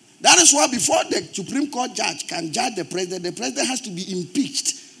 That is why before the Supreme Court judge can judge the president has to be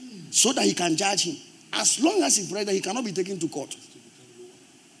impeached so that he can judge him. As long as he's president, he cannot be taken to court.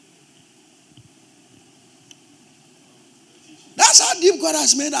 That's how deep God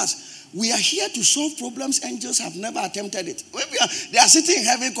has made us. We are here to solve problems. Angels have never attempted it. They are sitting in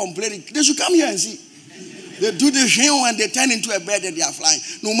heaven complaining. They should come here and see. They do the thing and they turn into a bird and they are flying.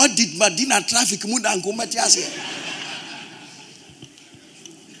 No matter did traffic mood and come at us here.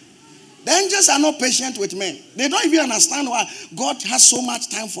 The angels are not patient with men. They don't even understand why God has so much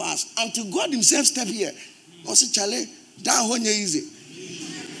time for us. Until God himself step here. I say, Charlie, down when you're easy.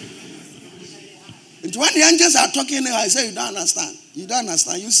 And when the angels are talking, I say, you don't understand. You don't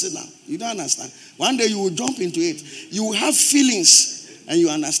understand. You sit down. You don't understand. One day you will jump into it. You will have feelings and you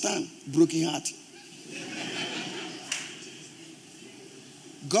understand. Broken heart.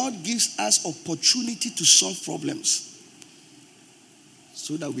 God gives us opportunity to solve problems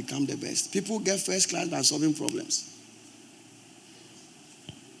so that we become the best. People get first class by solving problems.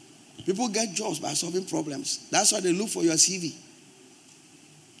 People get jobs by solving problems. That's why they look for your CV.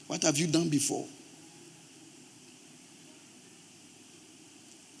 What have you done before?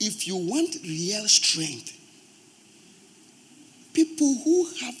 If you want real strength, people who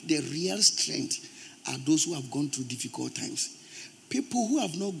have the real strength are those who have gone through difficult times. People who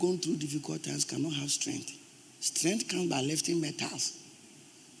have not gone through difficult times cannot have strength. Strength comes by lifting metals.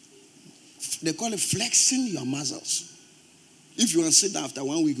 They call it flexing your muscles. If you want to sit down after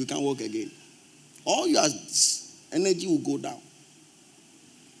 1 week, you can't walk again. All your energy will go down.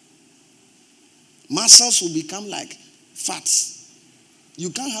 Muscles will become like fats.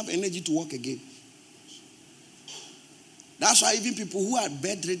 You can't have energy to walk again. That's why even people who are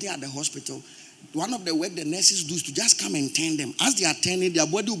bedridden at the hospital, one of the work the nurses do is to just come and turn them. As they are turning, their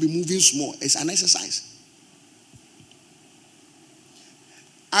body will be moving small. It's an exercise.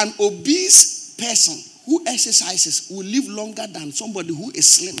 An obese person who exercises will live longer than somebody who is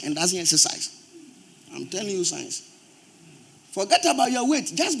slim and doesn't exercise. I'm telling you science. Forget about your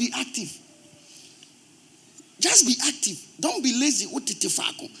weight. Just be active. Just be active. Don't be lazy. You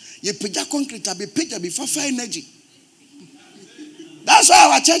pay concrete, be for energy. That's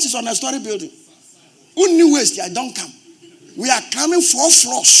why our church is on a story building. Who knew waste? I don't come. We are coming 4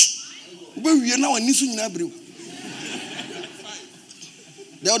 floors. We are now in Nisu.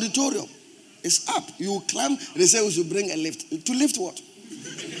 The auditorium is up. You climb. They say we should bring a lift. To lift what?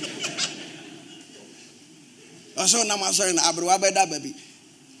 Also, now I'm sorry. Abrowa beda baby.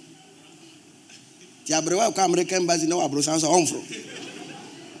 The Abrowa come American basi no Abrowa sounds home from.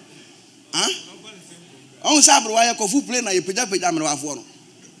 Huh? On sa Abrowa ya kofu plane na ye peja Abrowa for no.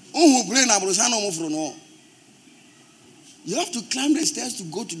 On plane na Abrowa no mo from no. You have to climb the stairs to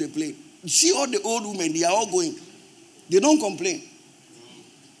go to the plane. You see all the old women, they are all going. They don't complain.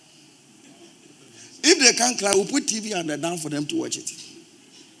 If they can't climb, we'll put TV on the down for them to watch it.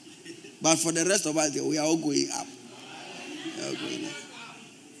 But for the rest of us, we are all going up. We are all going up.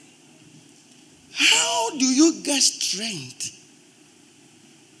 How do you get strength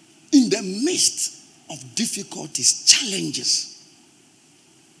in the midst of difficulties, challenges?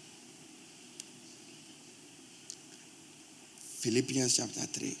 Philippians chapter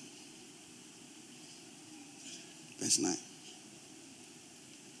 3, verse 9.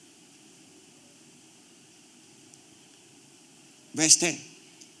 Verse 10.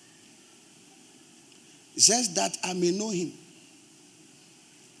 It says that I may know him,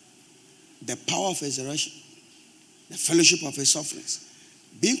 the power of his resurrection, the fellowship of his sufferings,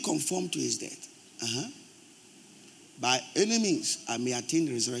 being conformed to his death. By any means, I may attain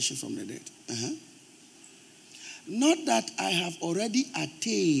the resurrection from the dead. Not that I have already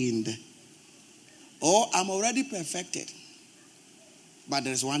attained or I'm already perfected, but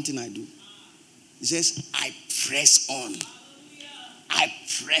there is one thing I do. It says, I press on. I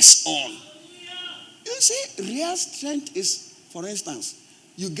press on. You see, real strength is, for instance,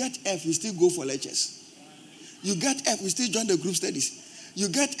 you get F, you still go for lectures. You get F, you still join the group studies. You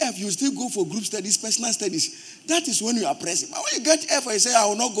get F, you still go for group studies, personal studies. That is when you are pressing. But when you get F and you say, I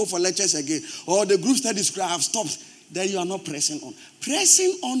will not go for lectures again, or the group studies have stopped, then you are not pressing on.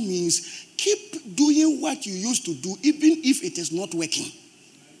 Pressing on means keep doing what you used to do, even if it is not working.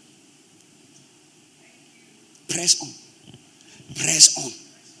 Press on. Press on.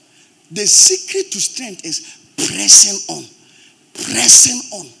 The secret to strength is pressing on. Pressing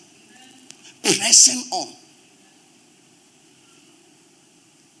on. Pressing on.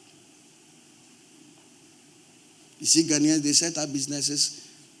 You see, Ghanaians, they set up businesses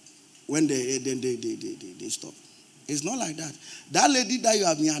when they stop. It's not like that. That lady that you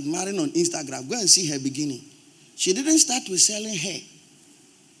have been admiring on Instagram, go and see her beginning. She didn't start with selling hair.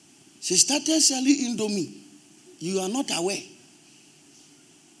 She started selling Indomie. You are not aware.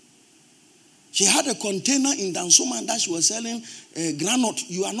 She had a container in Dansoma that she was selling granite.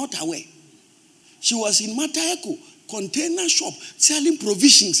 You are not aware. She was in Matayeko, container shop, selling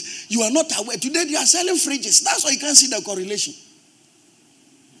provisions. You are not aware. Today they are selling fridges. That's why you can't see the correlation.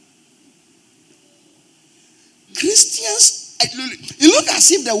 Christians, it looks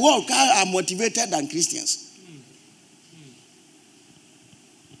as if the world are motivated than Christians.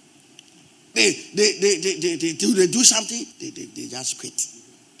 They do something, they just quit.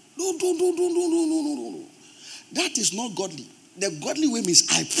 No. That is not godly. The godly way means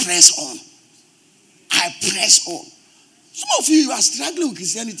I press on. I press on. Some of you are struggling with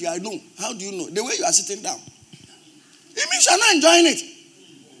Christianity. I know. How do you know? The way you are sitting down. It means you are not enjoying it.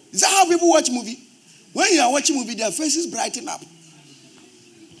 Is that how people watch movie? When you are watching movie, their faces brighten up.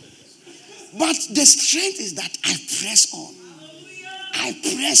 But the strength is that I press on. I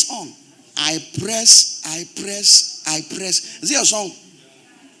press on. I press. Is it a song?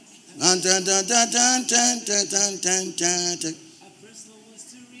 Dun, dun, dun, dun, dun, dun, dun, dun, dun, dun. I press towards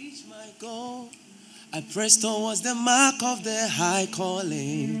to reach my goal. I press towards the mark of the high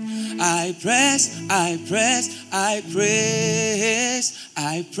calling. I press, I press, I press.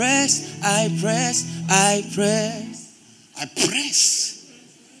 I press, I press, I press. I press.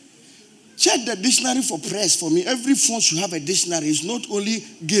 Check the dictionary for press for me. Every phone should have a dictionary. It's not only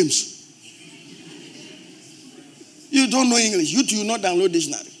games. You don't know English. You do not download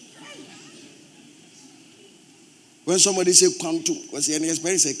dictionary. When somebody say quantum, what's the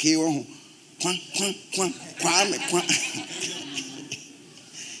experience? A K or quam.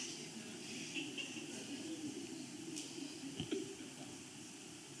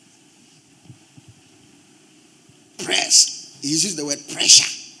 Press. He uses the word pressure.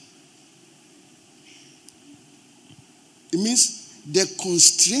 It means the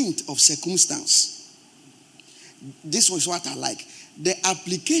constraint of circumstance. This was what I like. The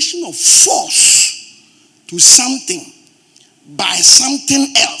application of force to something by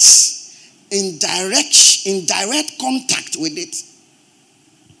something else in direct contact with it.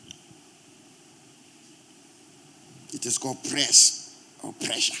 It is called press or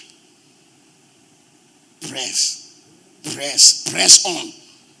pressure. Press on,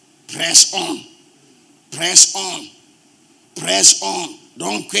 press on, press on, press on.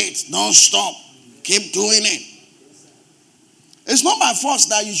 Don't quit, don't stop. Keep doing it. It's not by force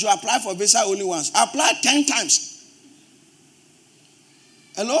that you should apply for visa only once. Apply 10 times.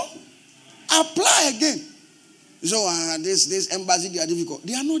 Hello? Apply again. So this embassy, they are difficult.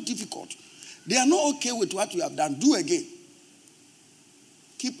 They are not difficult. They are not okay with what you have done. Do again.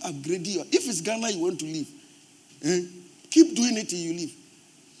 Keep upgrading. If it's Ghana you want to leave, keep doing it till you leave.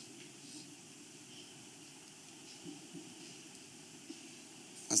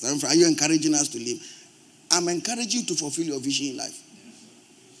 Pastor Winfred, are you encouraging us to leave? I'm encouraging you to fulfill your vision in life.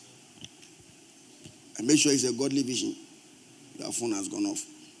 And make sure it's a godly vision. Your phone has gone off.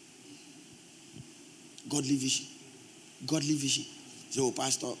 Godly vision. Godly vision. So,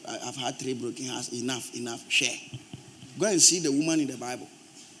 Pastor, I've had 3 broken hearts. Enough. Share. Go and see the woman in the Bible.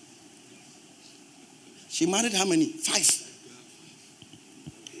 She married how many? 5.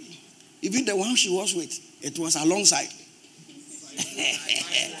 Even the one she was with, it was alongside.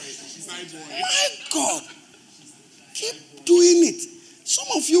 My God. Keep doing it. Some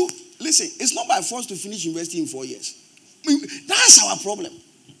of you, listen, it's not by force to finish university in 4 years. That's our problem.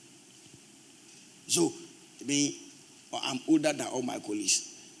 So, I'm older than all my colleagues.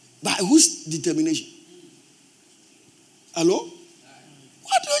 By whose determination? Hello?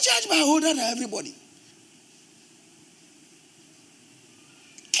 What do you judge by older than everybody?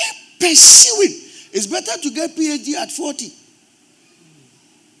 Keep pursuing. It's better to get PhD at 40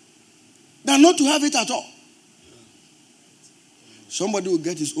 than not to have it at all. Somebody will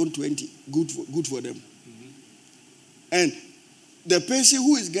get his own 20. Good for them. Mm-hmm. And the person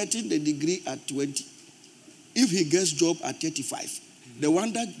who is getting the degree at 20, if he gets job at 35, the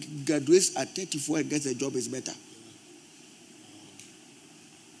one that graduates at 34 and gets a job is better.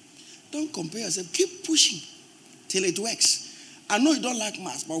 Don't compare yourself. Keep pushing till it works. I know you don't like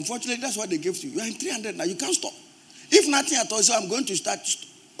maths, but unfortunately that's what they give to you. You're in 300 now. You can't stop. If nothing at all, so I'm going to start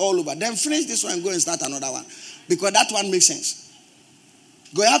all over. Then finish this one and go and start another one. Because that one makes sense.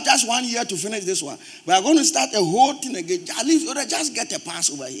 Go have just 1 year to finish this one. We are going to start a whole thing again. At least just get a pass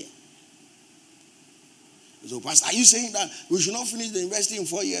over here. So, Pastor, are you saying that we should not finish the university in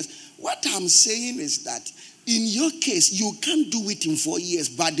 4 years? What I'm saying is that in your case, you can't do it in 4 years,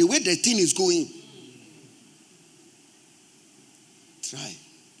 but the way the thing is going, try.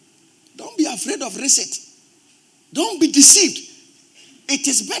 Don't be afraid of reset. Don't be deceived. It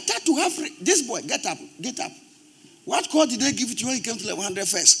is better to have this boy. Get up. What course did they give it to you when he came to level 100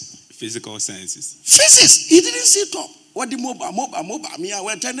 first? Physical sciences. Physics. He didn't see top. What the mobile. Me, I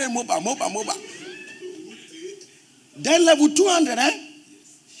went 10 mobile. Then level 200,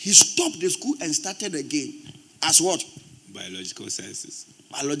 he stopped the school and started again. As what? Biological sciences.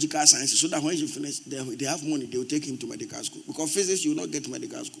 Biological sciences. So that when he finish, they have money, they will take him to medical school. Because physics, you will not get to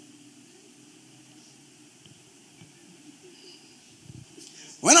medical school.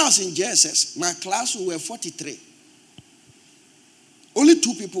 When I was in JSS, my class we were 43. Only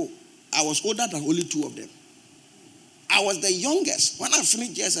 2 people. I was older than only 2 of them. I was the youngest. When I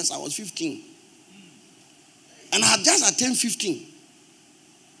finished JSS, I was 15. And I had just attained 15.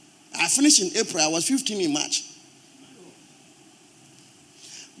 I finished in April. I was 15 in March.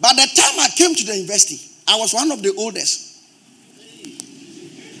 By the time I came to the university, I was one of the oldest.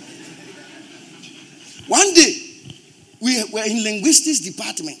 One day, we were in linguistics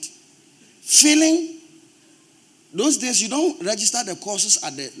department, filling. Those days, you don't register the courses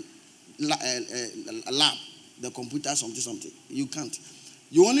at the lab, the computer something. You can't.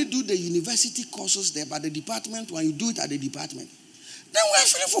 You only do the university courses there, but the department, when you do it at the department. Then we are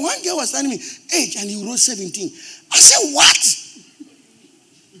feeling for one girl was telling me, age, and you wrote 17. I said, what?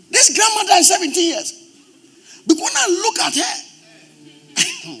 This grandmother is 17 years. Because when I look at her,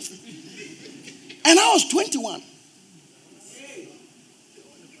 and I was 21.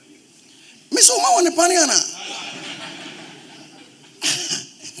 Miss Oma on the Paniana.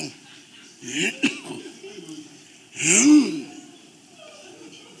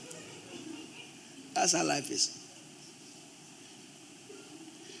 That's how life is.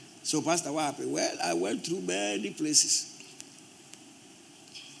 So, Pastor, what happened? Well, I went through many places.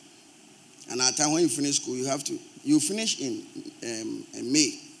 And at the time when you finish school, you finish in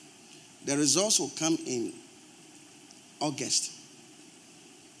May. The results will come in August,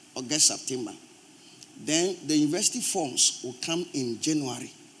 September. Then the university forms will come in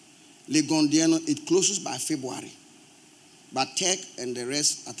January. Legondiano, it closes by February. But Tech and the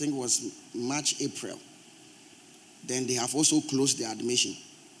rest, I think it was March, April. Then they have also closed the admission.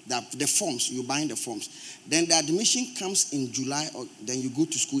 The forms, you buy the forms. Then the admission comes in July, or then you go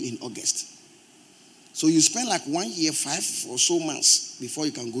to school in August. So you spend like 1 year, 5 or so months before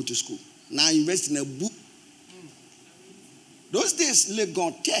you can go to school. Now you invest in a book. Those days,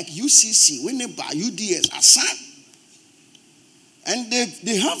 Legon, Tech, UCC, Winneba, UDS, Asan. And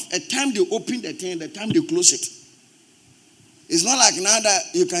they have a time they open the thing, the time they close it. It's not like now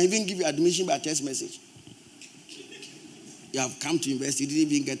that you can even give your admission by text message. You have come to university, you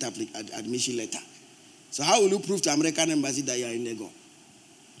didn't even get admission letter. So how will you prove to American embassy that you are in Legon?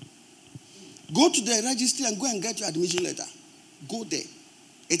 Go to the registry and go and get your admission letter. Go there.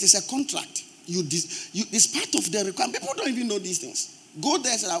 It is a contract. It's part of the requirement. People don't even know these things. Go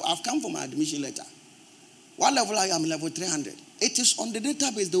there and say, I've come for my admission letter. What level I am? Level 300. It is on the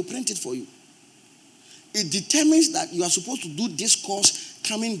database. They'll print it for you. It determines that you are supposed to do this course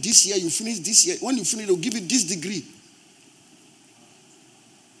coming this year. You finish this year. When you finish, they'll give you this degree.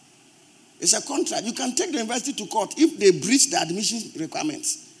 It's a contract. You can take the university to court if they breach the admission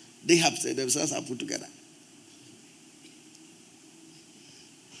requirements. They themselves have put together.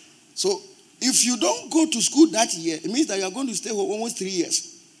 So, if you don't go to school that year, it means that you are going to stay for almost 3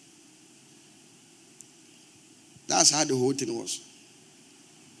 years. That's how the whole thing was.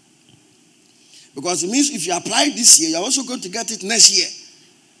 Because it means if you apply this year, you're also going to get it next year.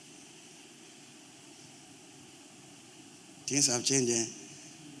 Things have changed.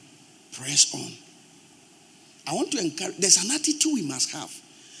 Press on. I want to encourage, there's an attitude we must have.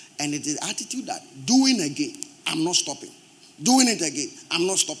 And it is the attitude that doing again, I'm not stopping. Doing it again, I'm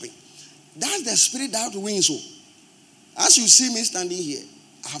not stopping. That's the spirit that wins. So, as you see me standing here,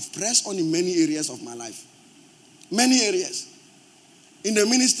 I have pressed on in many areas of my life. Many areas. In the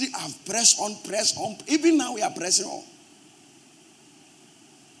ministry, I've pressed on. Even now, we are pressing on.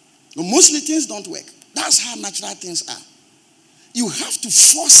 Mostly things don't work. That's how natural things are. You have to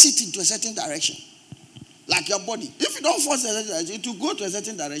force it into a certain direction. Like your body. If you don't force it, it will go to a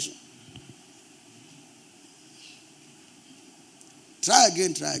certain direction. Try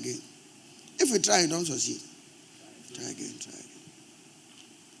again. If you try, you don't succeed. Try again.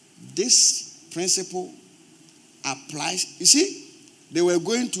 This principle applies. You see, they were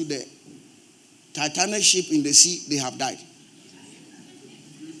going to the Titanic ship in the sea. They have died.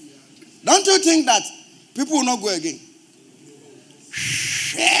 Don't you think that people will not go again?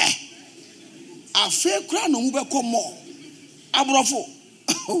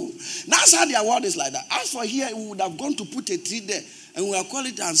 That's how their world is like that. As for here, we would have gone to put a tree there, and we will call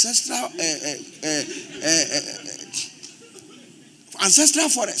it ancestral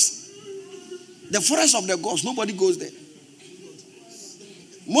forest. The forest of the gods. Nobody goes there.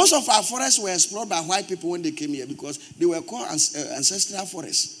 Most of our forests were explored by white people when they came here because they were called ancestral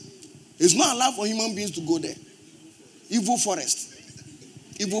forests. It's not allowed for human beings to go there. Evil forest.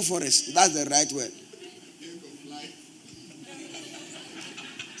 That's the right word.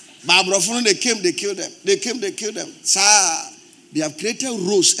 But they came, they killed them. Sir, they have created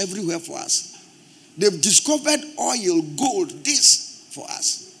roads everywhere for us. They've discovered oil, gold, this for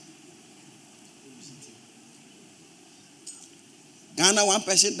us. Ghana, one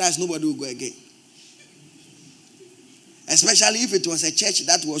person dies, nobody will go again. Especially if it was a church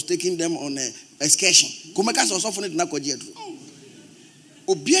that was taking them on an excursion. Kumekas was often not kojetu.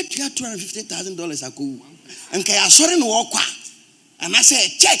 Obia $250,000 aku. And kaya sorry no okwa. And I say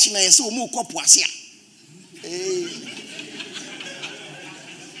church na yesi omu kopu asia.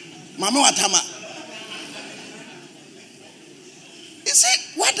 Mama watama. You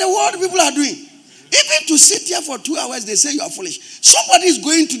see what the world people are doing? Even to sit here for 2 hours, they say you are foolish. Somebody is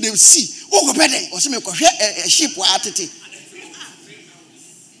going to the sea. Oh, go better. Or some a ship or attitude.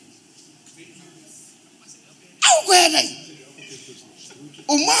 How go ahead?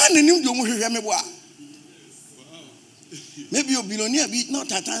 Oh man, and you don't hear me. Maybe you're billionaire, be not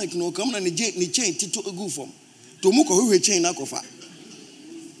Titanic, no come and the chain to a goof from. To Muko who chain Akofa.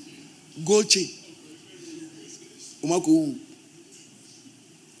 Gold chain. Umako.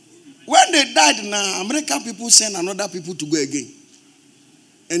 When they died now, American people sent another people to go again.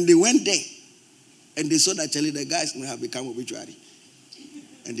 And they went there. And they saw that actually the guys may have become obituary.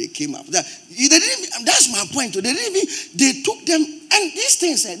 And they came up. That's my point. They took them, and these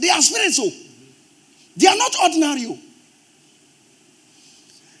things, they are spirits. So they are not ordinary.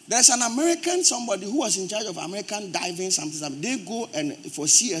 There's an American, somebody who was in charge of American diving, something. They go and for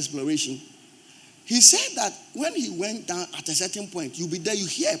sea exploration. He said that when he went down at a certain point, you'll be there, you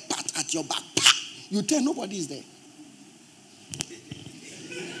hear a pat at your back. Pat! You tell nobody is there.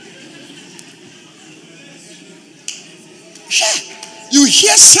 Yeah. You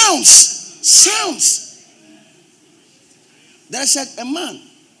hear sounds. There's a man.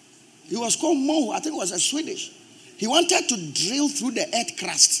 He was called Mo. I think it was a Swedish. He wanted to drill through the earth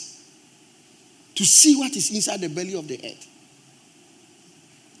crust to see what is inside the belly of the earth.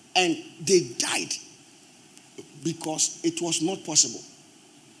 And they died because it was not possible.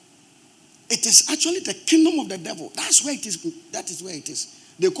 It is actually the kingdom of the devil. That's where it is. That is where it is.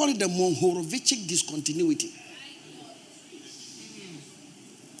 They call it the Monhorovic discontinuity.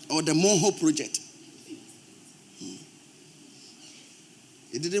 Or the Monho project.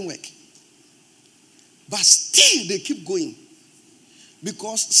 It didn't work. But still they keep going.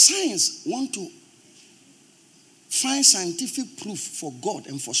 Because science want to find scientific proof for God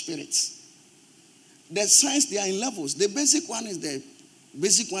and for spirits. The science, they are in levels. The basic one is the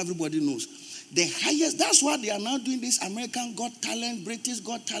basic one everybody knows. The highest, that's why they are now doing this American Got Talent, British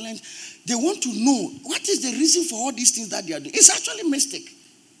Got Talent. They want to know what is the reason for all these things that they are doing. It's actually mystic.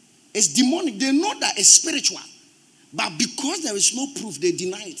 It's demonic. They know that it's spiritual. But because there is no proof, they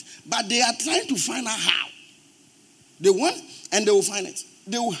deny it. But they are trying to find out how. They want, and they will find it.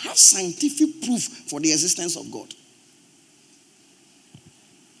 They will have scientific proof for the existence of God.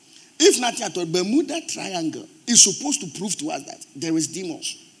 If not at all, Bermuda Triangle is supposed to prove to us that there is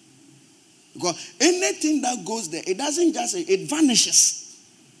demons. Because anything that goes there, it doesn't just, it vanishes.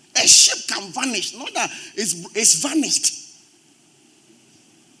 A ship can vanish, not that it's vanished.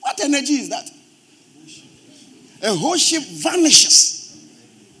 What energy is that? A whole ship vanishes.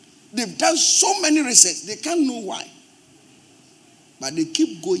 They've done so many research, they can't know why. But they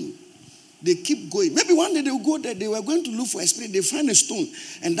keep going. They keep going. Maybe one day they will go there, they were going to look for a spirit, they find a stone.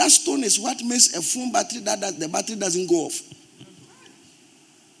 And that stone is what makes a phone battery that the battery doesn't go off.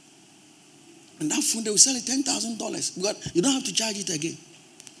 And that phone, they will sell it $10,000 because you don't have to charge it again.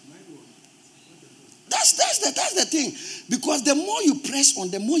 That's the thing. Because the more you press on,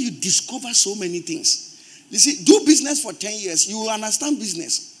 the more you discover so many things. You see, do business for 10 years, you will understand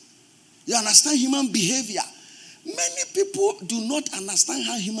business. You understand human behavior. Many people do not understand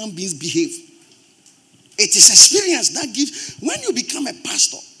how human beings behave. It is experience that gives. When you become a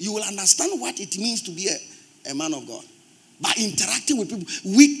pastor, you will understand what it means to be a man of God. By interacting with people,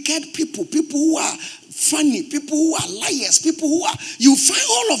 wicked people, people who are funny, people who are liars, people who are, you find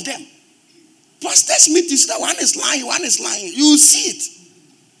all of them. Pastors meet, you see that one is lying, you see it.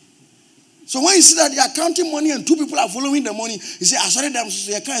 So when you see that they are counting money and two people are following the money, you say, I saw them,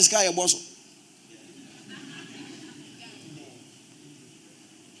 so you can't sky a boss.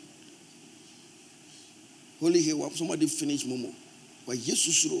 Only here, somebody finish Momo. But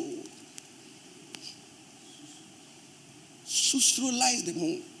Jesus, Susro lies the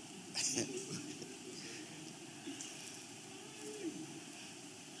moon.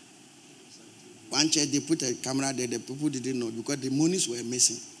 One church, they put a camera there, the people didn't know because the monies were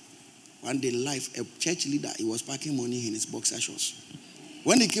missing. One day, live, a church leader, he was packing money in his boxer shorts.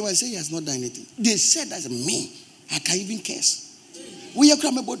 When he came, I said, he has not done anything. They said, that's me. I can't even curse. We are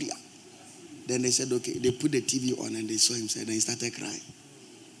crying body. Then they said, okay, they put the TV on and they saw him, said, and he started crying.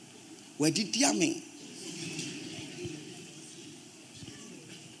 Where did he mean?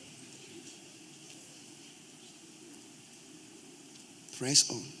 Press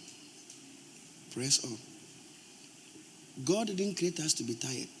on. Press on. God didn't create us to be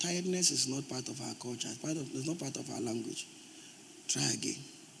tired. Tiredness is not part of our culture. It's not part of our language. Try again.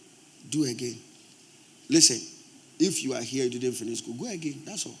 Do again. Listen, if you are here, you didn't finish school, go again.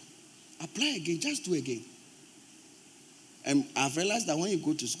 That's all. Apply again. Just do again. And I've realized that when you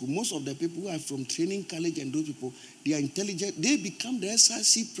go to school, most of the people who are from training college and those people, they are intelligent. They become the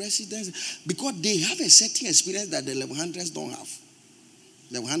SRC presidents because they have a certain experience that the 1100s don't have.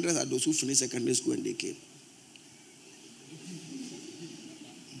 The 1100s are those who finished secondary school and they came.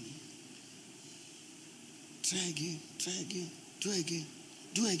 Try again,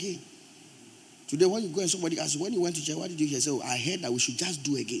 do again. Today when you go and somebody asks, when you went to church, what did you hear? Say, I heard that we should just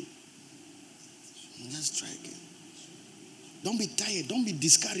do again. Let's try again. Don't be tired. Don't be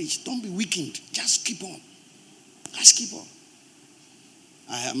discouraged. Don't be weakened. Just keep on. Just keep on.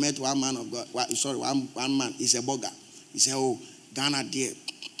 I have met one man of God. One man. He's a blogger. He said, "Oh, Ghana there.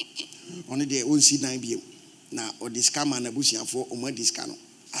 Only there won't see 9 p.m. Now, or this come and a bush for Oma Discano."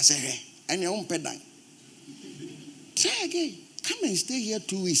 I said, "Hey, and your own pedal. Try again. Come and stay here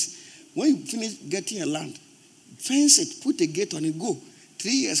 2 weeks. When you finish getting a land, fence it, put a gate on it, go.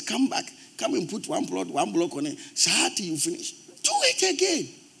 3 years, come back. Come and put one block on it. So how till you finish? Do it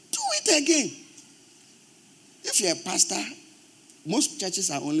again. If you're a pastor, most churches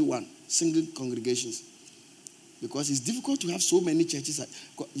are only one, single congregations. Because it's difficult to have so many churches.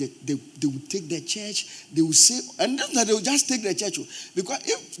 They will take the church, they will say, and then they will just take the church. Because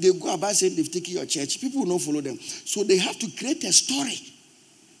if they go about saying they've taken your church, people will not follow them. So they have to create a story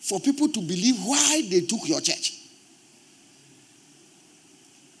for people to believe why they took your church.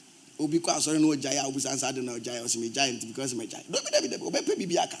 Because I know Jaya was answered no Jaya was me giant because my Jaya. Don't be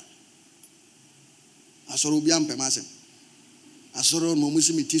Bibiaka. I saw Rubiam Pemasem. I saw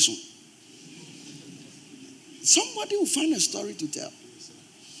Momusimi Tisum. Somebody will find a story to tell.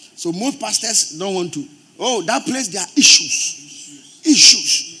 So most pastors don't want to. Oh, that place there are issues.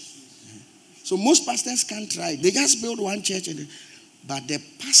 So most pastors can't try. They just build one church, but the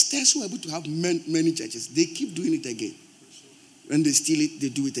pastors who are able to have many churches, they keep doing it again. When they steal it, they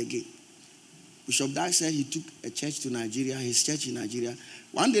do it again. Bishop Dag said he took a church to Nigeria, his church in Nigeria.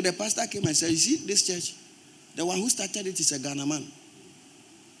 One day the pastor came and said, "You see this church? The one who started it is a Ghana man.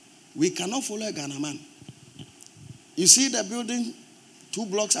 We cannot follow a Ghana man. You see the building 2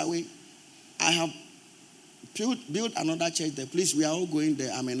 blocks away? I have built another church there. Please, we are all going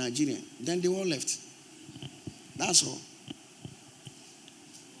there. I'm a Nigerian." Then they all left. That's all.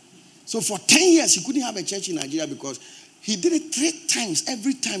 So for 10 years, he couldn't have a church in Nigeria because he did it 3 times.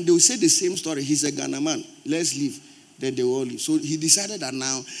 Every time they will say the same story. He's a Ghana man. Let's leave. Then they all leave. So he decided that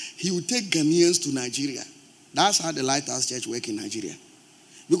now he would take Ghanaians to Nigeria. That's how the Lighthouse Church works in Nigeria.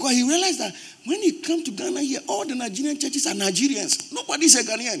 Because he realized that when he come to Ghana here, all the Nigerian churches are Nigerians. Nobody is a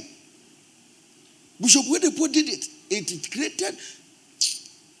Ghanaian. Bishop Wedepo did it. It created,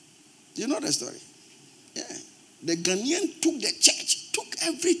 you know the story? Yeah. The Ghanaian took the church, took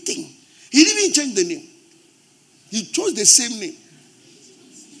everything. He didn't even change the name. He chose the same name.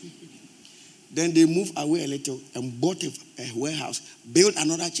 Then they moved away a little and bought a warehouse, built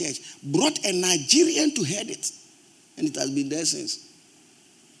another church, brought a Nigerian to head it. And it has been there since.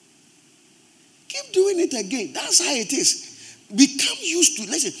 Keep doing it again. That's how it is. Become used to,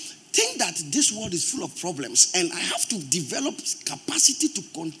 listen, think that this world is full of problems and I have to develop capacity to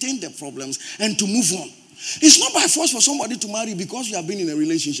contain the problems and to move on. It's not by force for somebody to marry because you have been in a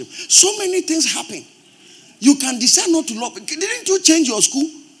relationship. So many things happen. You can decide not to love. Didn't you change your school?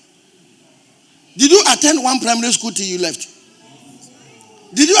 Did you attend one primary school till you left?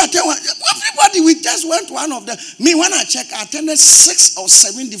 Did you attend one? Everybody, we just went to one of them. Me, when I check, I attended 6 or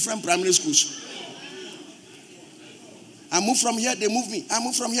 7 different primary schools. I moved from here, they moved me. I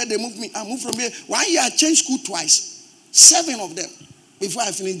moved from here, they moved me. I moved from here. 1 year, I changed school twice. 7 of them before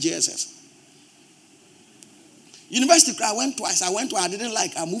I finished JSS. University, I went twice. I went to, I didn't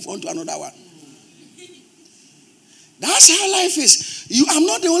like, I moved on to another one. That's how life is. I'm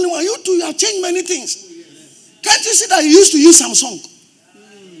not the only one. You too, you have changed many things. Can't you see that you used to use Samsung?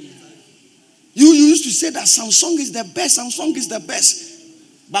 You used to say that Samsung is the best. Samsung is the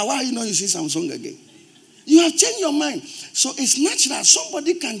best. But why you see Samsung again? You have changed your mind. So it's natural.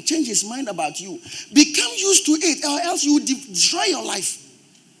 Somebody can change his mind about you. Become used to it or else you will destroy your life.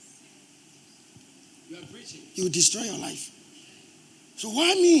 You are preaching. You will destroy your life. So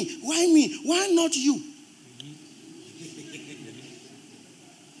why me? Why me? Why not you?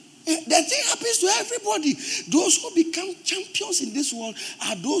 The thing happens to everybody. Those who become champions in this world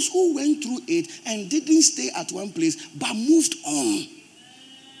are those who went through it and didn't stay at one place but moved on.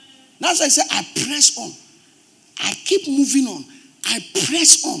 That's why I say I press on. I keep moving on. I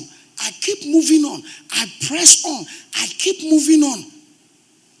press on. I keep moving on. I press on. I keep moving on.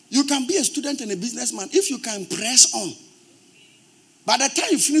 You can be a student and a businessman if you can press on. By the time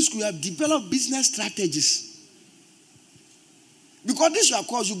you finish school, you have developed business strategies. Because this is your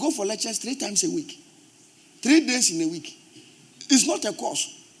course, you go for lectures 3 times a week. 3 days in a week. It's not a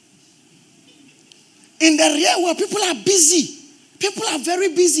course. In the real world, people are busy. People are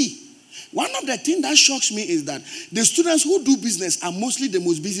very busy. One of the things that shocks me is that the students who do business are mostly the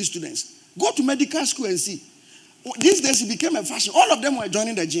most busy students. Go to medical school and see. These days it became a fashion. All of them were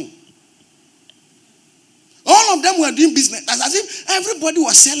joining the gym. All of them were doing business as if everybody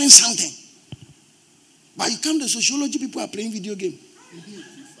was selling something. But you come to sociology, people are playing video game.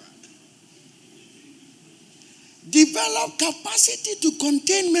 Develop capacity to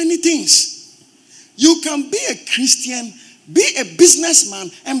contain many things. You can be a Christian, be a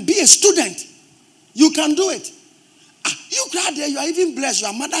businessman, and be a student. You can do it. You crowd there, you are even blessed.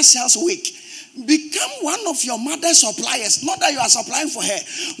 Your mother sells wig. Become one of your mother's suppliers. Not that you are supplying for her.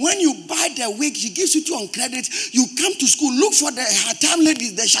 When you buy the wig, she gives it to you on credit. You come to school, look for the hard-time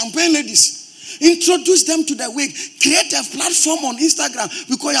ladies, the champagne ladies. Introduce them to the wig. Create a platform on Instagram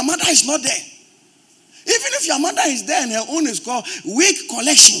because your mother is not there. Even if your mother is there and her own is called wig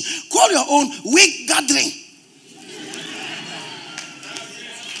collection, call your own wig gathering.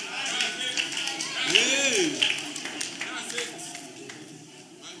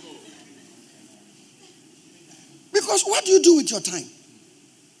 Because what do you do with your time?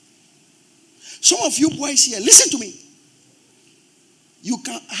 Some of you boys here, listen to me. You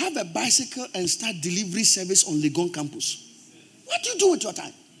can have a bicycle and start delivery service on Legon campus. What do you do with your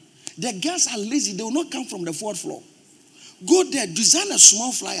time? The girls are lazy. They will not come from the fourth floor. Go there, design a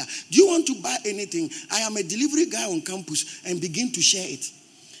small flyer. Do you want to buy anything? I am a delivery guy on campus, and begin to share it.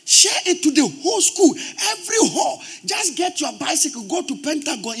 Share it to the whole school, every hall. Just get your bicycle, go to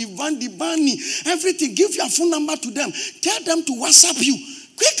Pentagon, Ivan Dibani, everything. Give your phone number to them. Tell them to WhatsApp you.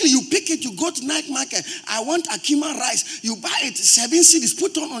 Quickly, you pick it, you go to night market. I want Akima rice. You buy it, 7 cedis,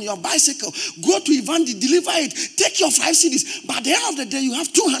 put on your bicycle. Go to Ivan, deliver it. Take your 5 cedis. By the end of the day, you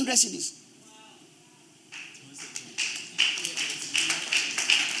have 200 cedis.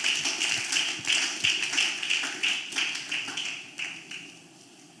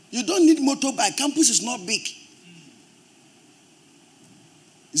 You don't need motorbike. Campus is not big.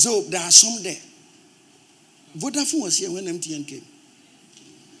 So there are some there. Vodafone was here when MTN came.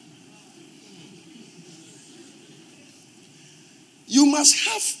 You must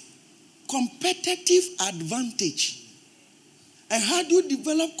have competitive advantage. And how do you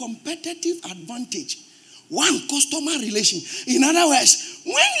develop competitive advantage? One, customer relation. In other words,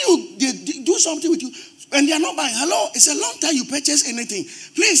 when you do something with you, and they are not buying, hello, it's a long time you purchase anything.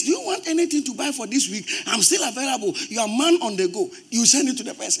 Please, do you want anything to buy for this week? I'm still available. You are man on the go. You send it to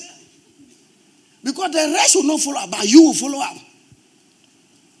the person. Because the rest will not follow up, but you will follow up.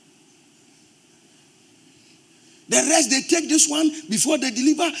 The rest, they take this one before they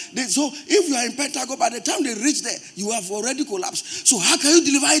deliver. So if you are in Pentagon, by the time they reach there, you have already collapsed. So how can you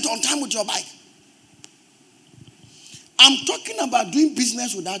deliver it on time with your bike? I'm talking about doing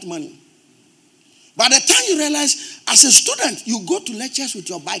business without money. By the time you realize, as a student, you go to lectures with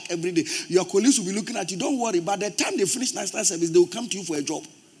your bike every day. Your colleagues will be looking at you. Don't worry. By the time they finish national service, they will come to you for a job.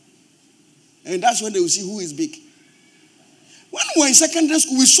 And that's when they will see who is big. When we were in secondary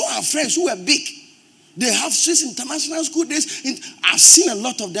school, we saw our friends who were big. They have Swiss international school days. I've seen a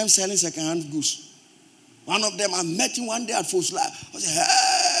lot of them selling second-hand goods. One of them, I met him one day at Fosla. I said,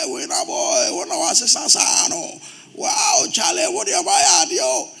 hey, winner boy, what was it? Wow, Charlie, what do you buy?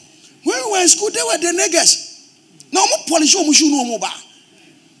 Yo. When we were in school, they were the niggas. Now,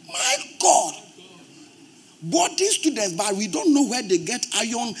 my God. Boarding students, but we don't know where they get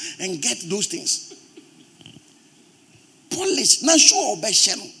iron and get those things. Polish, not sure about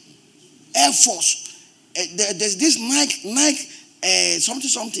Air Force. There's this Nike,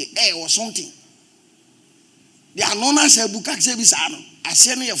 something, air or something. They are known as a bukak sebisano. I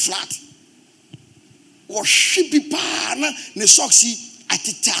send you a flat. Or shippy pan, ne soxy.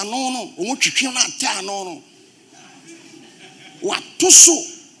 Atitanono, omochichina tanono. What to so?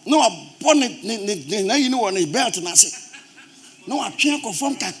 No, a bonnet, now you know on his belt and I say, no, I can't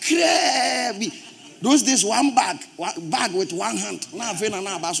confirm crabby. Those days, one bag with one hand. Now, Vena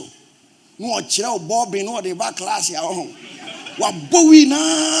Basso. No, a chill Bobby, no, the back class here. What Bowie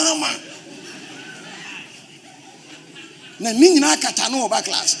Nama? Nina Catano back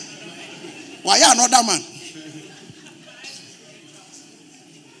class. Why, another man?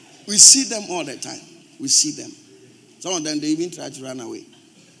 We see them all the time. We see them. Some of them, they even try to run away.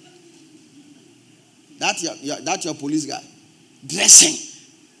 That's your police guy. Dressing.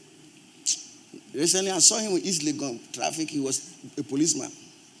 Recently, I saw him with East Legon traffic. He was a policeman.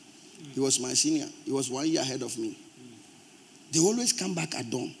 He was my senior. He was 1 year ahead of me. They always come back at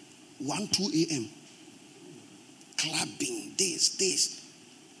dawn. 1, 2 a.m. Clubbing, this.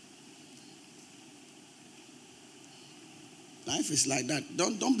 Life is like that.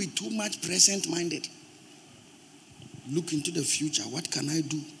 Don't be too much present-minded. Look into the future. What can I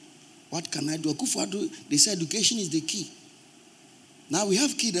do? What can I do? Akufo-Addo, they say education is the key. Now we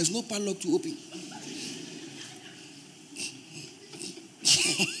have key. There's no padlock to open.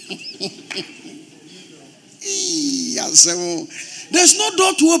 There's no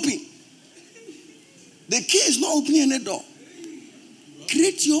door to open. The key is not opening any door.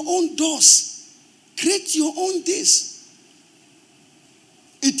 Create your own doors. Create your own days.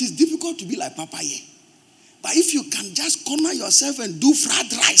 It is difficult to be like Papa here. But if you can just corner yourself and do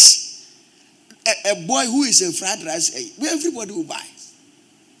fried rice, a boy who is a fried rice, everybody will buy.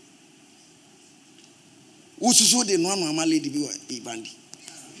 Ususo de no mama lady be bandi.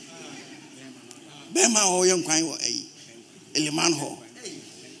 Bema ho yen kwan wo eleman ho.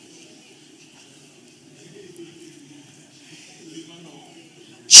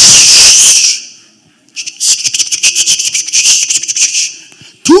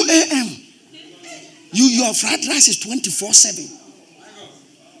 2 a.m. Your fried rice is 24/7.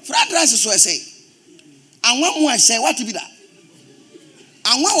 Fried rice is what I say. And one more I say, what to be that?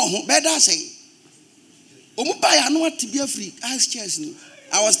 And one more better say. I know what to be a free. Ask chairs.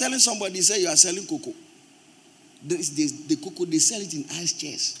 I was telling somebody, say you are selling cocoa. The cocoa, they sell it in ice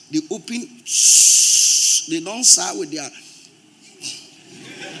chairs. They open, they don't serve with their.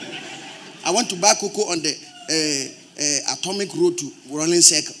 I want to buy cocoa on the atomic road to Rolling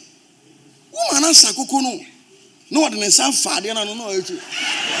Circle. Woman answer cocoa no. No one in some far, they don't know it.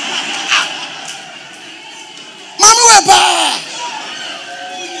 Mommy, where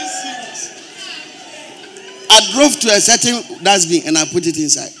I drove to a certain dustbin and I put it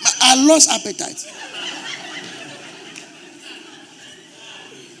inside. I lost appetite.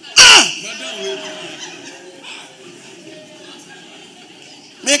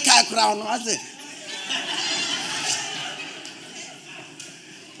 Make a crown. I say,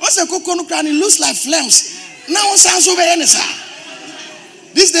 what's a coconut crown? It looks like flames. Now it sounds over here.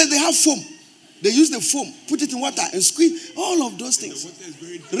 These days they have foam. They use the foam, put it in water and squeeze. All of those things.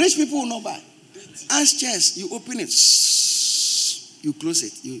 Rich people will not buy. Ice chairs, you open it, you close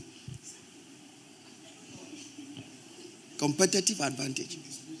it. Competitive advantage.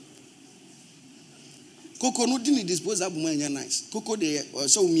 Cocoa no didn't dispose of money nice. Cocoa de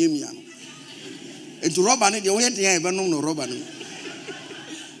so miano. And to rubber the way they have no rubber.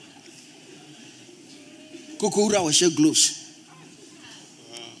 Cocoa was share gloves.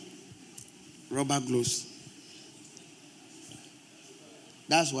 Rubber gloves.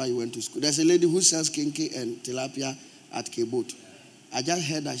 That's why you went to school. There's a lady who sells kinky and tilapia at K-Boat. I just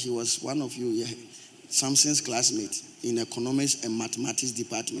heard that she was one of you, Samson's classmate in economics and mathematics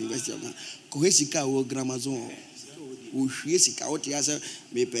department, University of Ghana. Kohesika wo grammar zone. Wo hwiesika wo tia se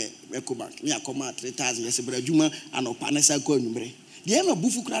mepe Ecobank. Me akoma 3000 yesi brajuma anopanesa ko anumre. The em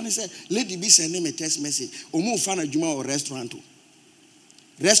bufu kra ne say lady bi send me text message. Omo fa na juma or restaurant.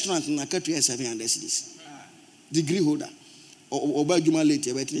 Restaurant na katu 700 cedis. Degree holder. Oba juma late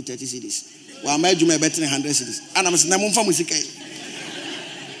e betting 30 cedis. Wa ma juma e betting 100 cedis. Ana me say na mo fa musika.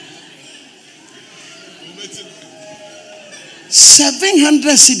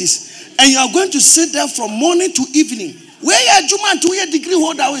 700 cedis. And you are going to sit there from morning to evening. Where you Juma 2-year degree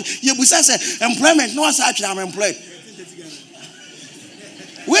holder? You will say employment. No, actually I'm employed.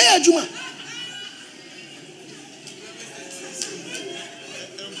 Where you Juma?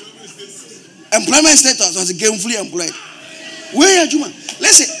 Employment status was gainfully employed. Where you Juma?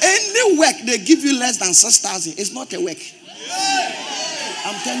 Listen, any work they give you less than 6,000, it's not a work.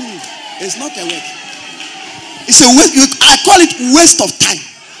 I'm telling you, it's not a work. It's a waste. I call it waste of time.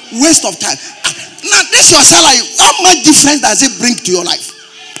 Waste of time. Now, this your salary. How much difference does it bring to your life?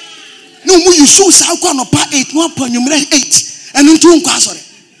 No, you show Sauko no part 8, 1.8, and into sorry.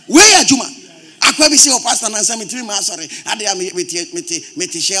 Where are Juma? I probably say, Pastor, and I'm 3 months sorry. I did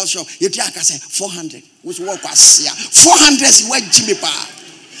meet shell shop. You take say 400. Which work was here? 400 is what Jimmy Pa.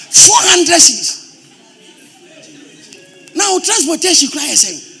 400 is. Now, transportation cry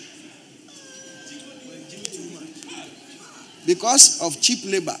saying. Because of cheap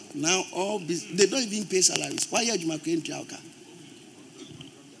labor, now they don't even pay salaries. Why are you making Tiauka?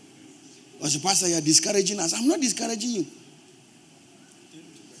 As a pastor, you are discouraging us. I'm not discouraging you.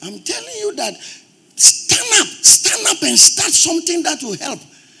 I'm telling you that stand up and start something that will help.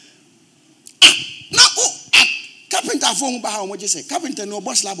 Carpenter phone how much you say? Carpenter no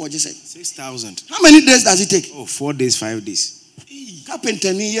boss lab what you say? 6,000. How many days does it take? 4 days, 5 days.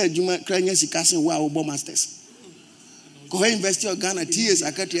 Carpenter ni here Juma Kranya Sikasin wa Obo Masters. Go University of Ghana, TS,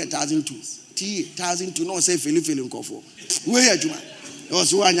 I got 1,002. 1,002, no say, Philip, Where are you?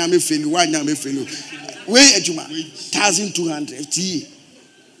 Also, one yam fail, Where Juma? 1,200. T.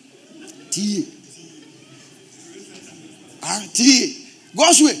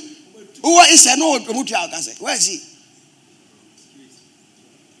 God's way. Who is a no promoter? Where is he?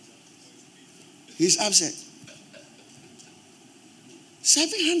 He's upset.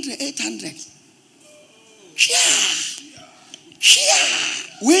 700, 800.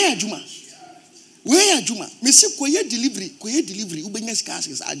 Where Juma? Me say koye delivery. Ubenya scarce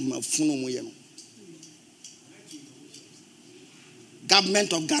is Aduma funo moyeno.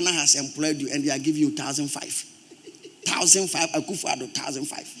 Government of Ghana has employed you and they are giving you 1,500. 1,500. Akufo-Addo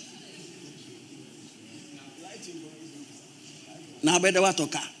 1,500. Now better what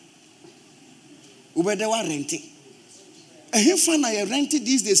toka. Ubedewa renting. And here fun I rented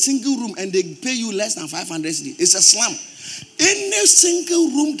this the single room and they pay you less than 500 cedis. It's a slum. Any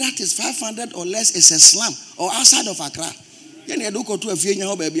single room that is 500 or less is a slum or outside of Accra. You do go to a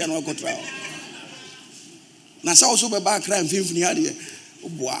few baby and go to. Now so also be back Accra and Finfini had here.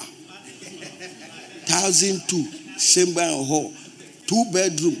 1,002 same by hall, 2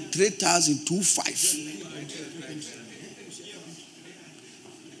 bedroom, 3,025.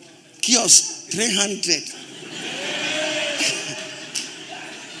 Kiosk 300.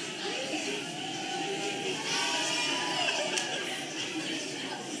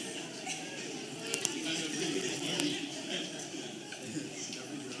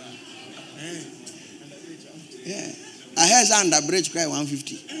 Yeah, I heard under bridge cry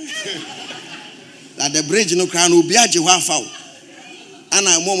 150. That the bridge no crown will be a Jehovah. And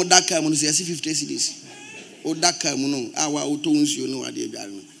I mom that car when see 50 cedis. O that car no our autos you know at the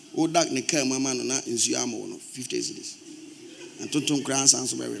garden. O that ne car mama no na insu amo no 50 cedis. And tonton crowns and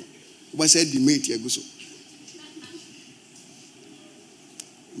so very. But said the mate here go so.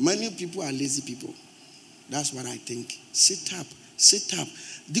 Many people are lazy people. That's what I think. Sit up.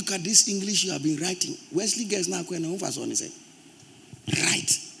 Look at this English you have been writing. Wesley girls now going on for son say. Write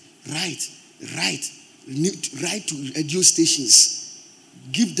to radio stations.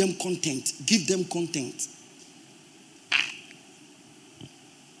 Give them content.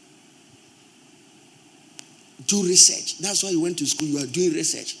 Do research. That's why you went to school. You are doing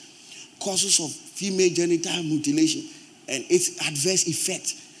research. Causes of female genital mutilation and its adverse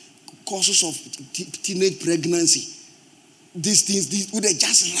effect. Causes of teenage pregnancy. These things, would they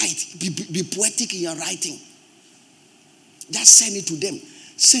just write? Be poetic in your writing. Just send it to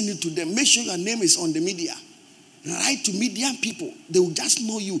them. Make sure your name is on the media. Write to media people. They will just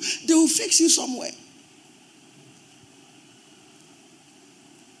know you. They will fix you somewhere.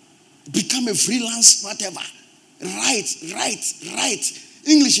 Become a freelance, whatever. Write.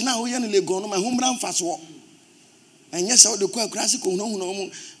 English now we only go no my homeland fast walk. And yes, I the classic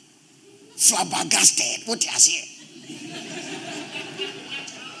no flabbergasted. What you say?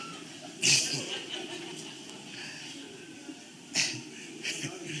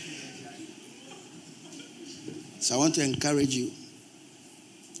 So I want to encourage you.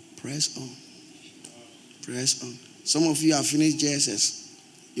 Press on. Some of you have finished JSS.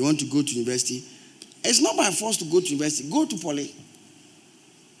 You want to go to university. It's not by force to go to university. Go to Poly.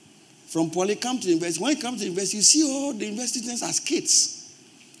 From Poly, come to university. When you come to university, you see all the university students as kids.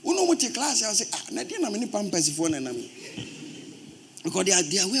 You know what your class? I'll say, because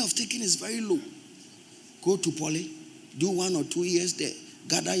their way of thinking is very low. Go to Poly. Do 1 or 2 years there.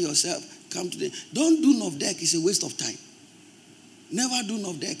 Gather yourself. Come to the. Don't do NOVDEC. It's a waste of time. Never do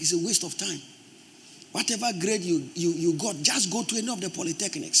NOVDEC. It's a waste of time. Whatever grade you got, just go to any of the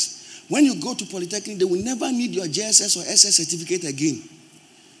polytechnics. When you go to polytechnic, they will never need your JSS or SS certificate again.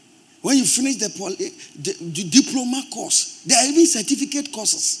 When you finish the diploma course, there are even certificate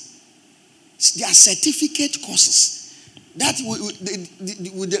courses. There are certificate courses. That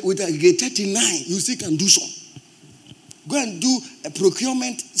with a grade 39, you still can do so. Go and do a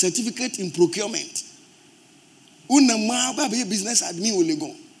procurement certificate in procurement. Business admin will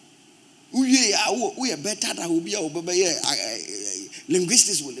go. We are better than we are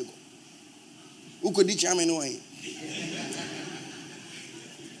linguistics will go. Who could teach way?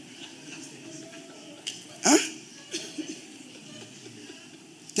 Huh?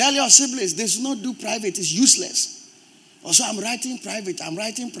 Tell your siblings they should not do private, it's useless. Also, I'm writing private.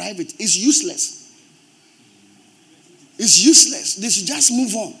 It's useless. It's useless. They should just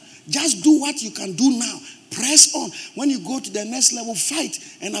move on. Just do what you can do now. Press on. When you go to the next level, fight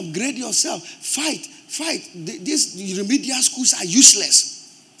and upgrade yourself. Fight. These remedial schools are useless.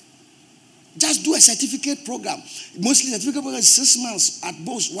 Just do a certificate program. Mostly certificate program is 6 months, at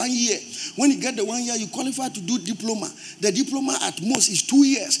most 1 year. When you get the 1 year, you qualify to do diploma. The diploma at most is 2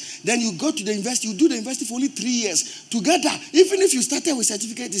 years. Then you go to the university, you do the university for only 3 years. Together, even if you started with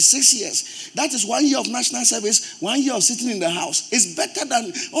certificate, it's 6 years. That is 1 year of national service, 1 year of sitting in the house. It's better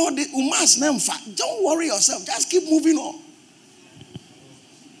than all the umas. Don't worry yourself. Just keep moving on.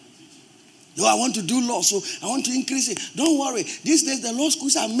 No, I want to do law, so I want to increase it. Don't worry. These days, the law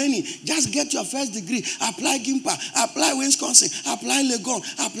schools are many. Just get your first degree. Apply GIMPA. Apply Wisconsin. Apply Legon.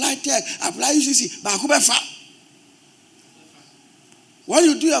 Apply Tech. Apply UCC. When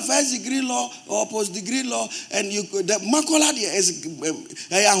you do your first degree law or post-degree law, and the makola is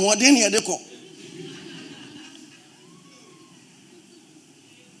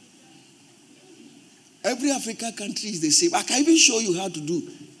every African country is the same. I can even show you how to do.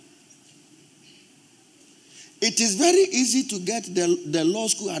 It is very easy to get the law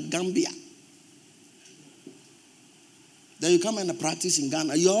school at Gambia. Then you come and practice in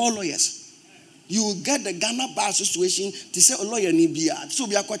Ghana. You're all lawyers. You will get the Ghana Bar Association to say, lawyer ni biya. So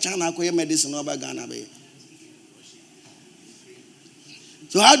be a China medicine over Ghana.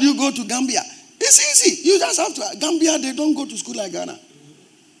 So how do you go to Gambia? It's easy. You just have to. Gambia, they don't go to school like Ghana.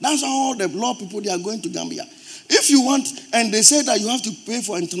 That's all the law people, they are going to Gambia. If you want, and they say that you have to pay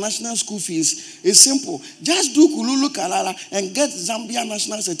for international school fees, it's simple. Just do Kululu Kalala and get Zambia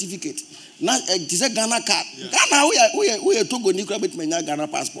national certificate. Now, it's a Ghana card. Yeah. Ghana, we are Togo Ghana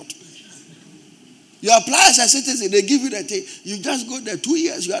passport. You apply as a citizen, they give you the thing. You just go there 2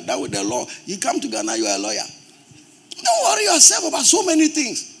 years, you are done with the law. You come to Ghana, you are a lawyer. Don't worry yourself about so many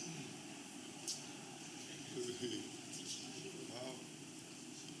things.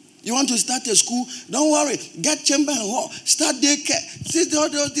 You want to start a school? Don't worry. Get chamber and hall. Start daycare. See all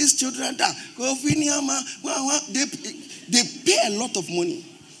these children that they pay a lot of money.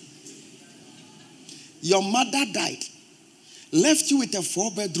 Your mother died, left you with a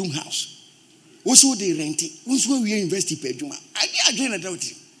 4-bedroom house. Also they rent it. Also we invest in Pejuma. I again about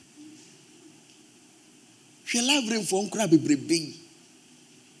it.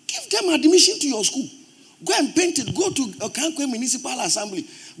 Give them admission to your school. Go and paint it. Go to Okankwe Municipal Assembly.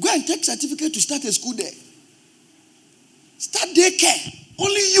 Go and take certificate to start a school there. Start daycare.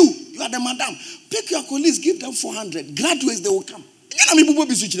 Only you. You are the madam. Pick your colleagues. Give them 400. Graduates, they will come.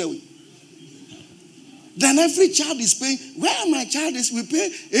 Then every child is paying. Where my child is, we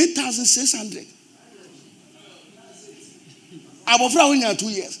pay 8,600. About 2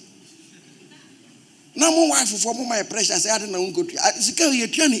 years. Now my wife for my pressure. I say I don't know go to. You're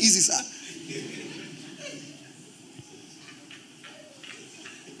trying easy, sir.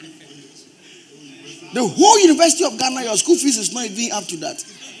 The whole University of Ghana, your school fees is not even up to that.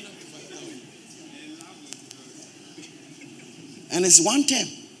 And it's 1 term.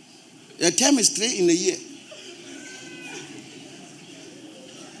 The term is 3 in a year.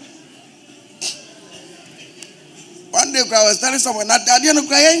 One day I was telling someone that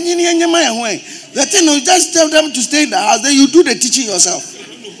the thing is just tell them to stay in the house, then you do the teaching yourself.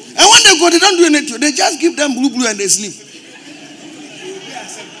 And when they go, they don't do anything. They just give them blue and they sleep.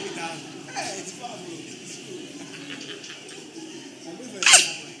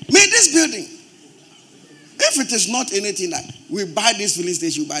 This building, if it is not anything like we buy this filling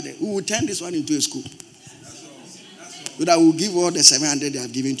station, we will turn this one into a school. So that we'll give all the 700 they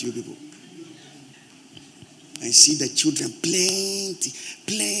have given to you people. And see the children plenty.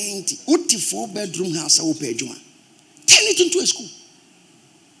 4-bedroom house, I will pay Juma. Turn it into a school.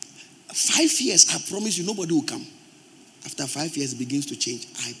 5 years, I promise you, nobody will come. After 5 years, it begins to change.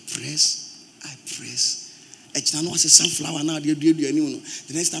 I press. Was a sunflower now. The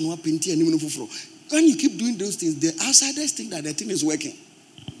next time, when you keep doing those things, the outsiders think that the thing is working.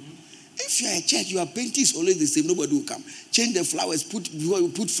 If you are a church, your painting is always the same. Nobody will come. Change the flowers. Put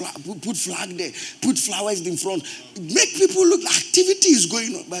flag there. Put flowers in front. Make people look like activity is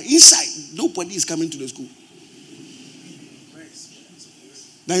going on, but inside nobody is coming to the school.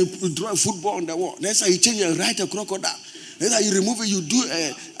 Then you draw a football on the wall. Next time you change and write a crocodile. Next time you remove it, you do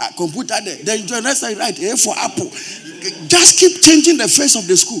a computer there. Then you next time you write A for apple. Just keep changing the face of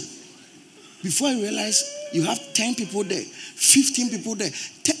the school. Before you realize you have 10 people there, 15 people there.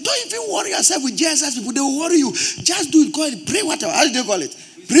 Don't even worry yourself with JSS people. They will worry you. Just do it. Call it pre whatever. How do they call it?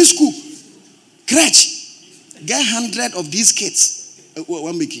 Preschool. Crèche. Get 100 of these kids.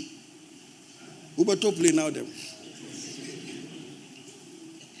 One making. Uber top play now them.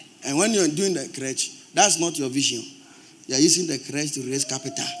 And when you're doing the crèche, that's not your vision. You're using the crèche to raise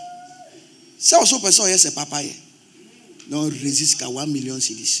capital. So also person yes a papa here. No resist 1 million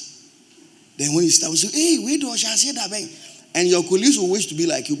cedis. Then when you start, say, hey, where do I say that? And your colleagues will wish to be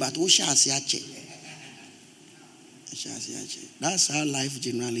like you, but that's how life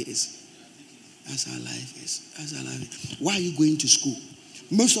generally is. That's how life is. That's how life is. Why are you going to school?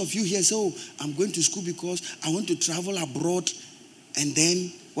 Most of you here say, oh, I'm going to school because I want to travel abroad, and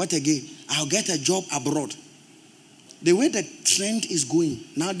then, what again? I'll get a job abroad. The way the trend is going,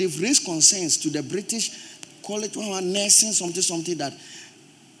 now they've raised concerns to the British college, nursing, something that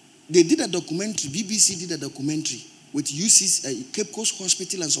they did a documentary, BBC did a documentary with UC's, Cape Coast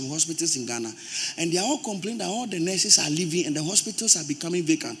Hospital and some hospitals in Ghana. And they are all complaining that all the nurses are leaving and the hospitals are becoming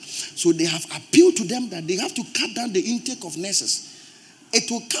vacant. So they have appealed to them that they have to cut down the intake of nurses. It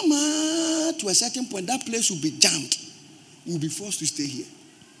will come out to a certain point, that place will be jammed. We'll be forced to stay here.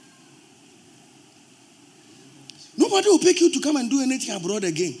 Nobody will pick you to come and do anything abroad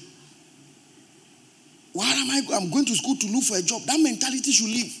again. Why am I'm going to school to look for a job? That mentality should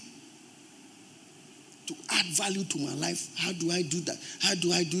leave. To add value to my life. How do I do that? How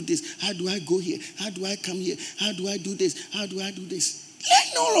do I do this? How do I go here? How do I come here? How do I do this? How do I do this?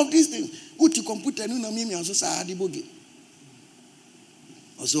 Learn all of these things. Go to computer.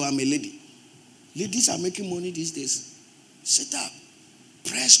 Also, I'm a lady. Ladies are making money these days. Sit up.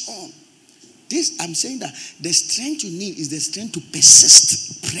 Press on. This, I'm saying that the strength you need is the strength to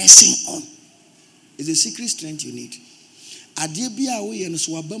persist. Pressing on. It's the secret strength you need.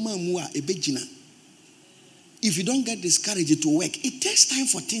 If you don't get discouraged to work, it takes time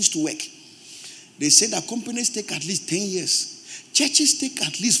for things to work. They say that companies take at least 10 years. Churches take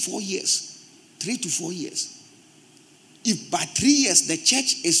at least 4 years. 3 to 4 years. If by 3 years the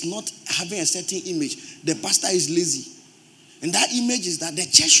church is not having a certain image, the pastor is lazy. And that image is that the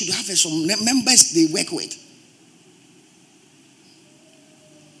church should have some members they work with.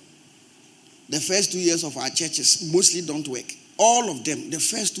 The first 2 years of our churches mostly don't work. All of them, the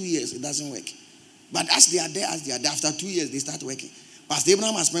first 2 years, it doesn't work. But as they are there, after 2 years, they start working. Pastor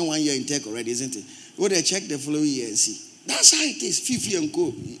Abraham has spent 1 year in tech already, isn't it? Go there, check the following year and see. That's how it is. Fifi and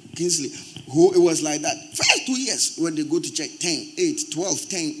Co. Kingsley. It was like that. First 2 years, when they go to check 10, 8, 12,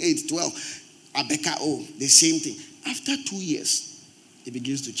 10, 8, 12. Abeka, the same thing. After 2 years, it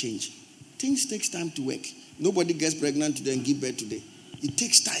begins to change. Things takes time to work. Nobody gets pregnant today and give birth today. It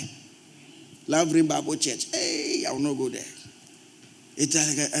takes time. Lavering Bible Church. Hey, I will not go there. It's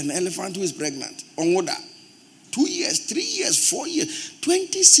like an elephant who is pregnant. Ongoda. 2 years, 3 years, 4 years.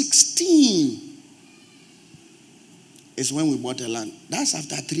 2016 is when we bought a land. That's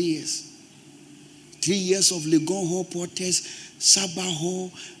after 3 years. 3 years of Legon Hall porters, Sabah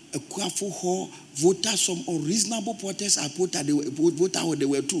Hall, Equafo Hall, voters, some unreasonable porters I put at they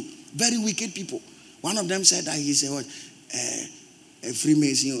were two. Very wicked people. One of them said that he's a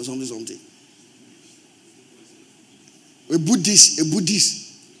Freemason or something. A Buddhist.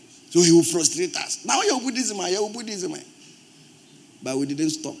 So he will frustrate us. Now you're Buddhism. But we didn't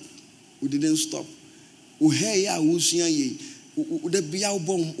stop.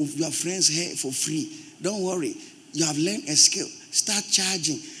 Your friends here for free. Don't worry. You have learned a skill. Start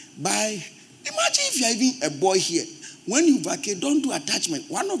charging. Imagine if you're even a boy here. When you vacate, don't do attachment.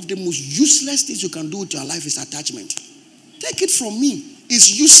 One of the most useless things you can do with your life is attachment. Take it from me. It's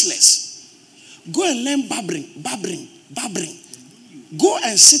useless. Go and learn barbering. Go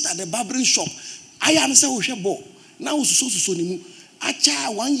and sit at the barbering shop. I understand what you're now so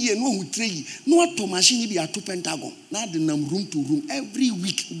acha 1 year no who trade no to machine be at 2 Pentagon. Now the room to room every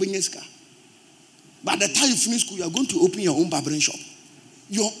week. By the time you finish school, you are going to open your own barbering shop.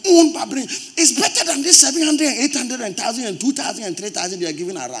 Your own barbering is better than this 700, 800, 1,000, and 2,000 and 3,000 they are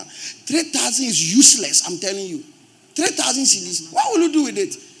giving around. 3,000 is useless, I'm telling you. 3,000 CDs. What will you do with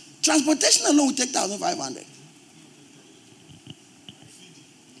it? Transportation alone will take 1,500.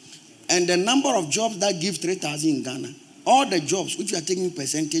 And the number of jobs that give 3,000 in Ghana, all the jobs, which you are taking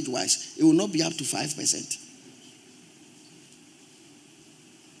percentage-wise, it will not be up to 5%.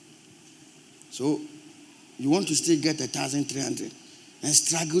 So, you want to still get 1,300 and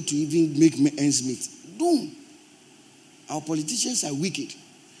struggle to even make ends meet. Don't. Our politicians are wicked.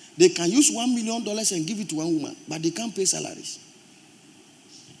 They can use $1 million and give it to one woman, but they can't pay salaries.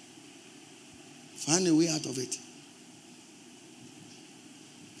 Find a way out of it.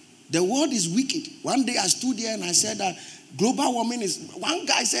 The world is wicked. One day I stood there and I said that global warming is, one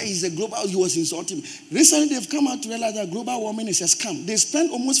guy said he's a global, he was insulting me. Recently they've come out to realize that global warming is a scam. They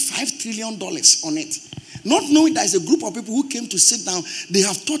spent almost $5 trillion on it. Not knowing that it's a group of people who came to sit down, they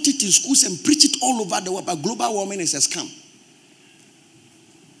have taught it in schools and preach it all over the world, but global warming is a scam.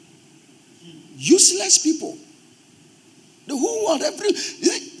 Useless people. The whole world,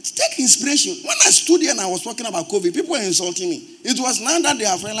 take inspiration. When I stood here and I was talking about COVID, people were insulting me. It was now that they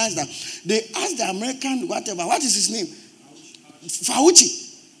have realized that they asked the American, what is his name?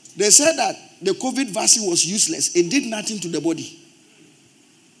 Fauci, they said that the COVID vaccine was useless. It did nothing to the body.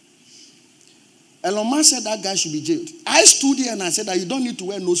 Elon Musk said that guy should be jailed. I stood here and I said that you don't need to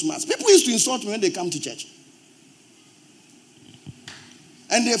wear nose mask. People used to insult me when they come to church.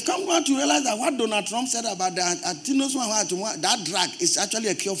 And they've come back to realize that what Donald Trump said about that drug is actually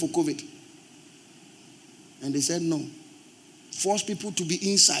a cure for COVID. And they said no. Force people to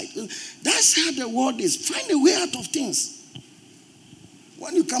be inside. That's how the world is. Find a way out of things.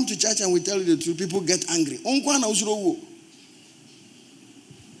 When you come to church and we tell you the truth, people get angry. Why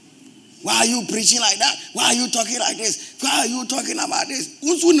are you preaching like that? Why are you talking like this? Why are you talking about this?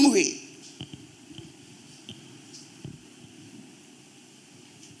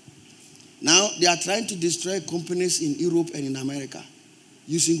 Now, they are trying to destroy companies in Europe and in America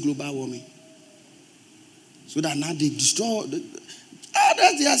using global warming. So that now they destroy.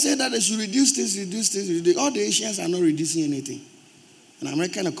 They are saying that they should reduce this. All the Asians are not reducing anything. And the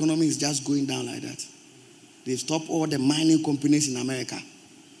American economy is just going down like that. They've stopped all the mining companies in America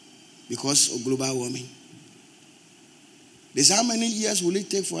because of global warming. They say, how many years will it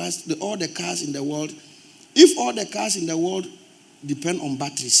take for us, all the cars in the world? If all the cars in the world depend on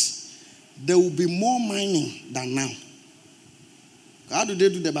batteries, there will be more mining than now. How do they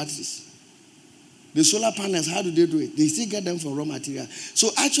do the batteries? The solar panels, how do they do it? They still get them from raw material. So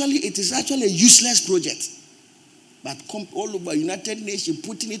actually, it is actually a useless project. But all over United Nations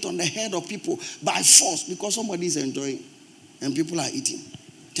putting it on the head of people by force because somebody is enjoying and people are eating,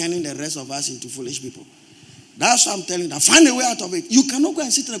 turning the rest of us into foolish people. That's what I'm telling you. Find a way out of it. You cannot go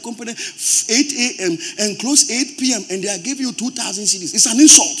and sit in a company 8 a.m. and close 8 p.m. and they are giving you 2,000 cedis. It's an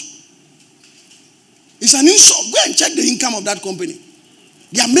insult. It's an insult. Go and check the income of that company.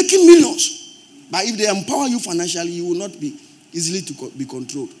 They are making millions. But if they empower you financially, you will not be easily to be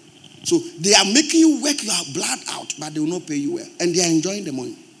controlled. So they are making you work your blood out, but they will not pay you well. And they are enjoying the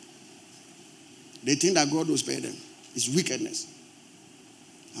money. They think that God will spare them. It's wickedness.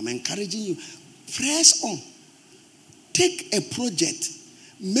 I'm encouraging you. Press on. Take a project.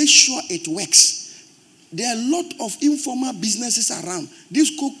 Make sure it works. There are a lot of informal businesses around.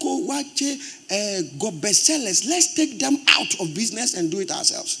 These cocoa, wache, go bestsellers. Let's take them out of business and do it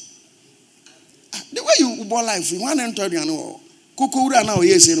ourselves. The way you born life, you want to tell you know, cocoa now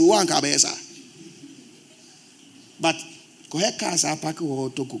yes in one cabeza. But go ahead, cars are packing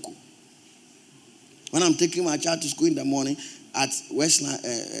to cocoa. When I'm taking my child to school in the morning at Westland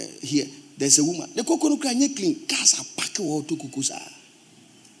here, there's a woman. The cocoa no clean. Cars are packing to cocoa.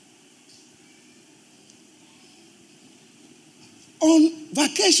 On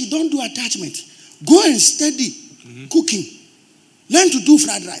vacation, don't do attachment. Go and study cooking. Learn to do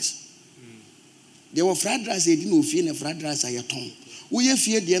fried rice. There were fried rice, they didn't fear and fried rice at your tongue. We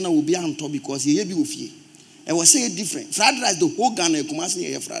fear the end will be on top because he be fear. And was say different. Fried rice, the whole Ghana commerce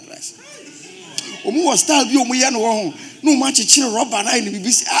near fried rice. Omu was style you no much chill rubber and I be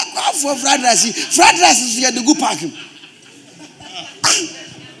for fried rice. Fried rice is here the good parking.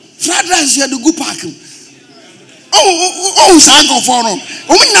 Fried rice is here the good parking. Oh, Sanko for no.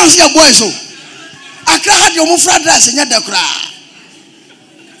 Omu now see a boy so. I can't have your fried rice in your cry.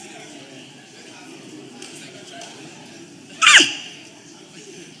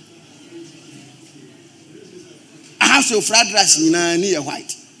 So fried rice near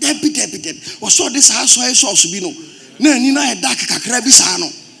white. Deputy. Or so this house soy sauce be no. Nina a dark cacrabisano.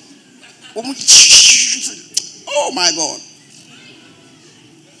 Oh my God.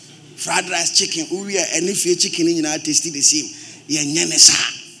 Fried rice chicken. We are any fear chicken in our tasty the same. Yanesa.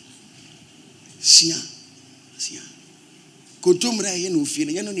 Sia. Kotumra yenu feel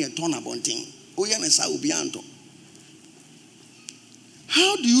near ton abonting. O yanesa ubianto.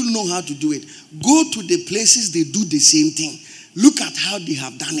 How do you know how to do it? Go to the places they do the same thing. Look at how they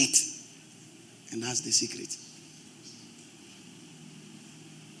have done it. And that's the secret.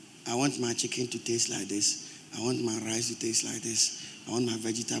 I want my chicken to taste like this. I want my rice to taste like this. I want my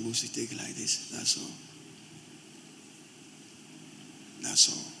vegetables to taste like this. That's all. That's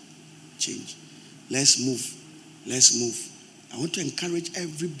all. Change. Let's move. I want to encourage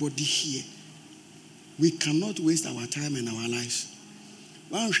everybody here. We cannot waste our time and our lives.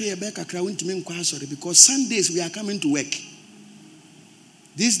 Because Sundays we are coming to work.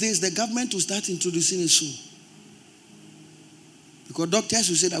 These days the government will start introducing it soon. Because doctors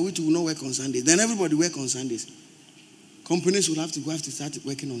will say that we will not work on Sundays. Then everybody work on Sundays. Companies will have to start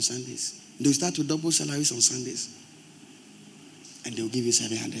working on Sundays. They'll start to double salaries on Sundays. And they'll give you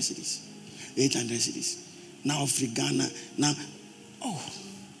 700 cedis, 800 cedis. Now free Ghana. Now,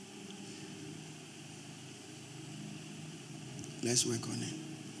 let's work on it.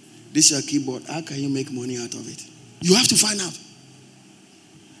 This is your keyboard. How can you make money out of it? You have to find out.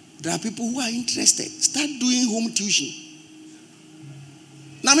 There are people who are interested. Start doing home tuition.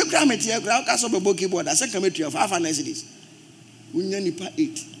 Now, me cry me here. I can't solve a keyboard. I said, "Come here, 5 days. We need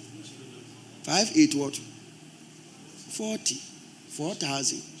 8. 5 8 what? 40.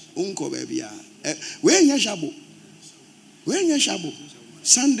 4,000. Unko baby. Where you shabo? Where you shabo?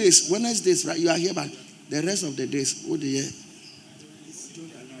 Sundays, Wednesdays, right? You are here, but the rest of the days, what do you?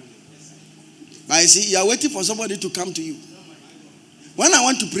 But you see, you are waiting for somebody to come to you. When I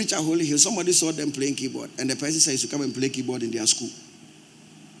went to preach at Holy Hill, somebody saw them playing keyboard, and the person says to come and play keyboard in their school.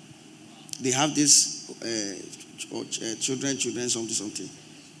 They have this children, something,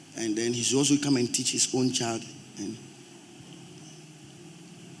 and then he should also come and teach his own child. And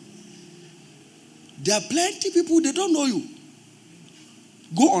there are plenty of people, they don't know you.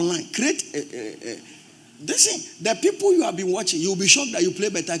 Go online, create listen, the people you have been watching, you'll be shocked that you play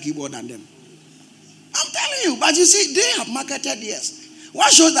better keyboard than them. I'm telling you, but you see, they have marketed yes.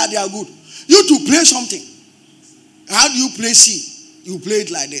 What shows that they are good? You to play something. How do you play C? You play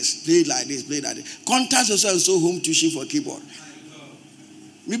it like this, play it like this, play it like this. Contacts also and so home tuition for keyboard.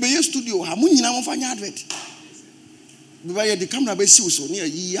 Maybe your studio, how many now for advert? Maybe the camera be so near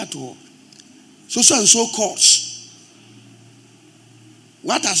year to so and so course.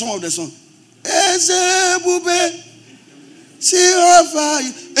 What are some of the songs? Eze bube, see how far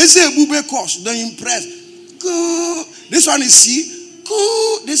you. Eze bube course, don't impress. Cool. This one is C.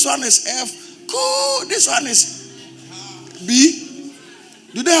 Cool. This one is F. Cool. This one is B.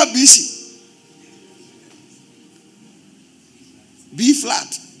 Do they have BC? B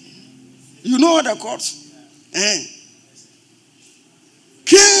flat. You know what the chords?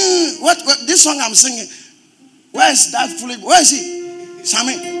 King. What this song I'm singing? Where is that fully? Where is he?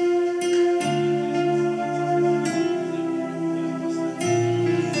 Sammy.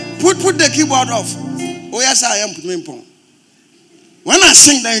 Put the keyboard off. Oh yes, I am putting pong. When I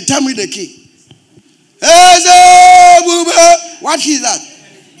sing, then you tell me the key. What key is that?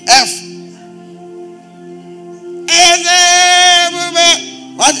 F.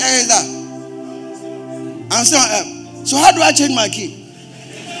 What A is that? I'm still on F. So how do I change my key?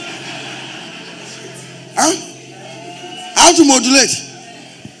 Huh? How to modulate?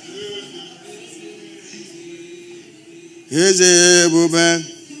 It's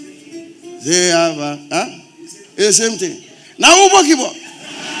the same thing. Now who work keyboard?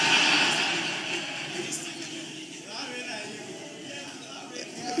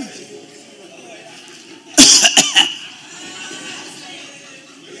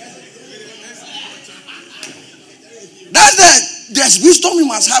 There's wisdom you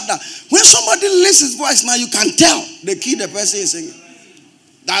must have that. When somebody listens his voice now, you can tell the key the person is singing.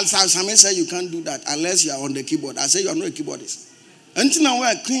 That's how Sammy said you can't do that unless you are on the keyboard. I say you are not a keyboardist. Until now,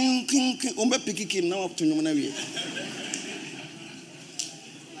 we're clean, picky now up to no one.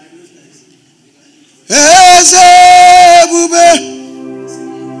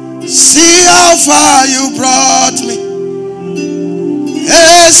 See how far you brought me.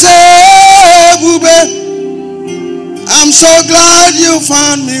 I'm so glad you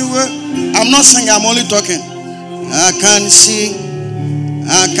found me. I'm not singing, I'm only talking. I can see.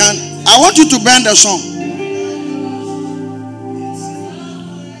 I want you to bend the song.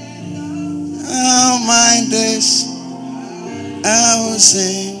 I'll mind this. I will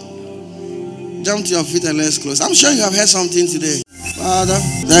sing. Jump to your feet and let's close. I'm sure you have heard something today. Father,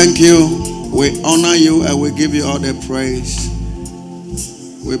 thank you. We honor you and we give you all the praise.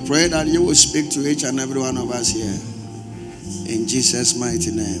 We pray that you will speak to each and every one of us here. In Jesus'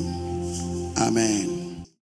 mighty name. Amen.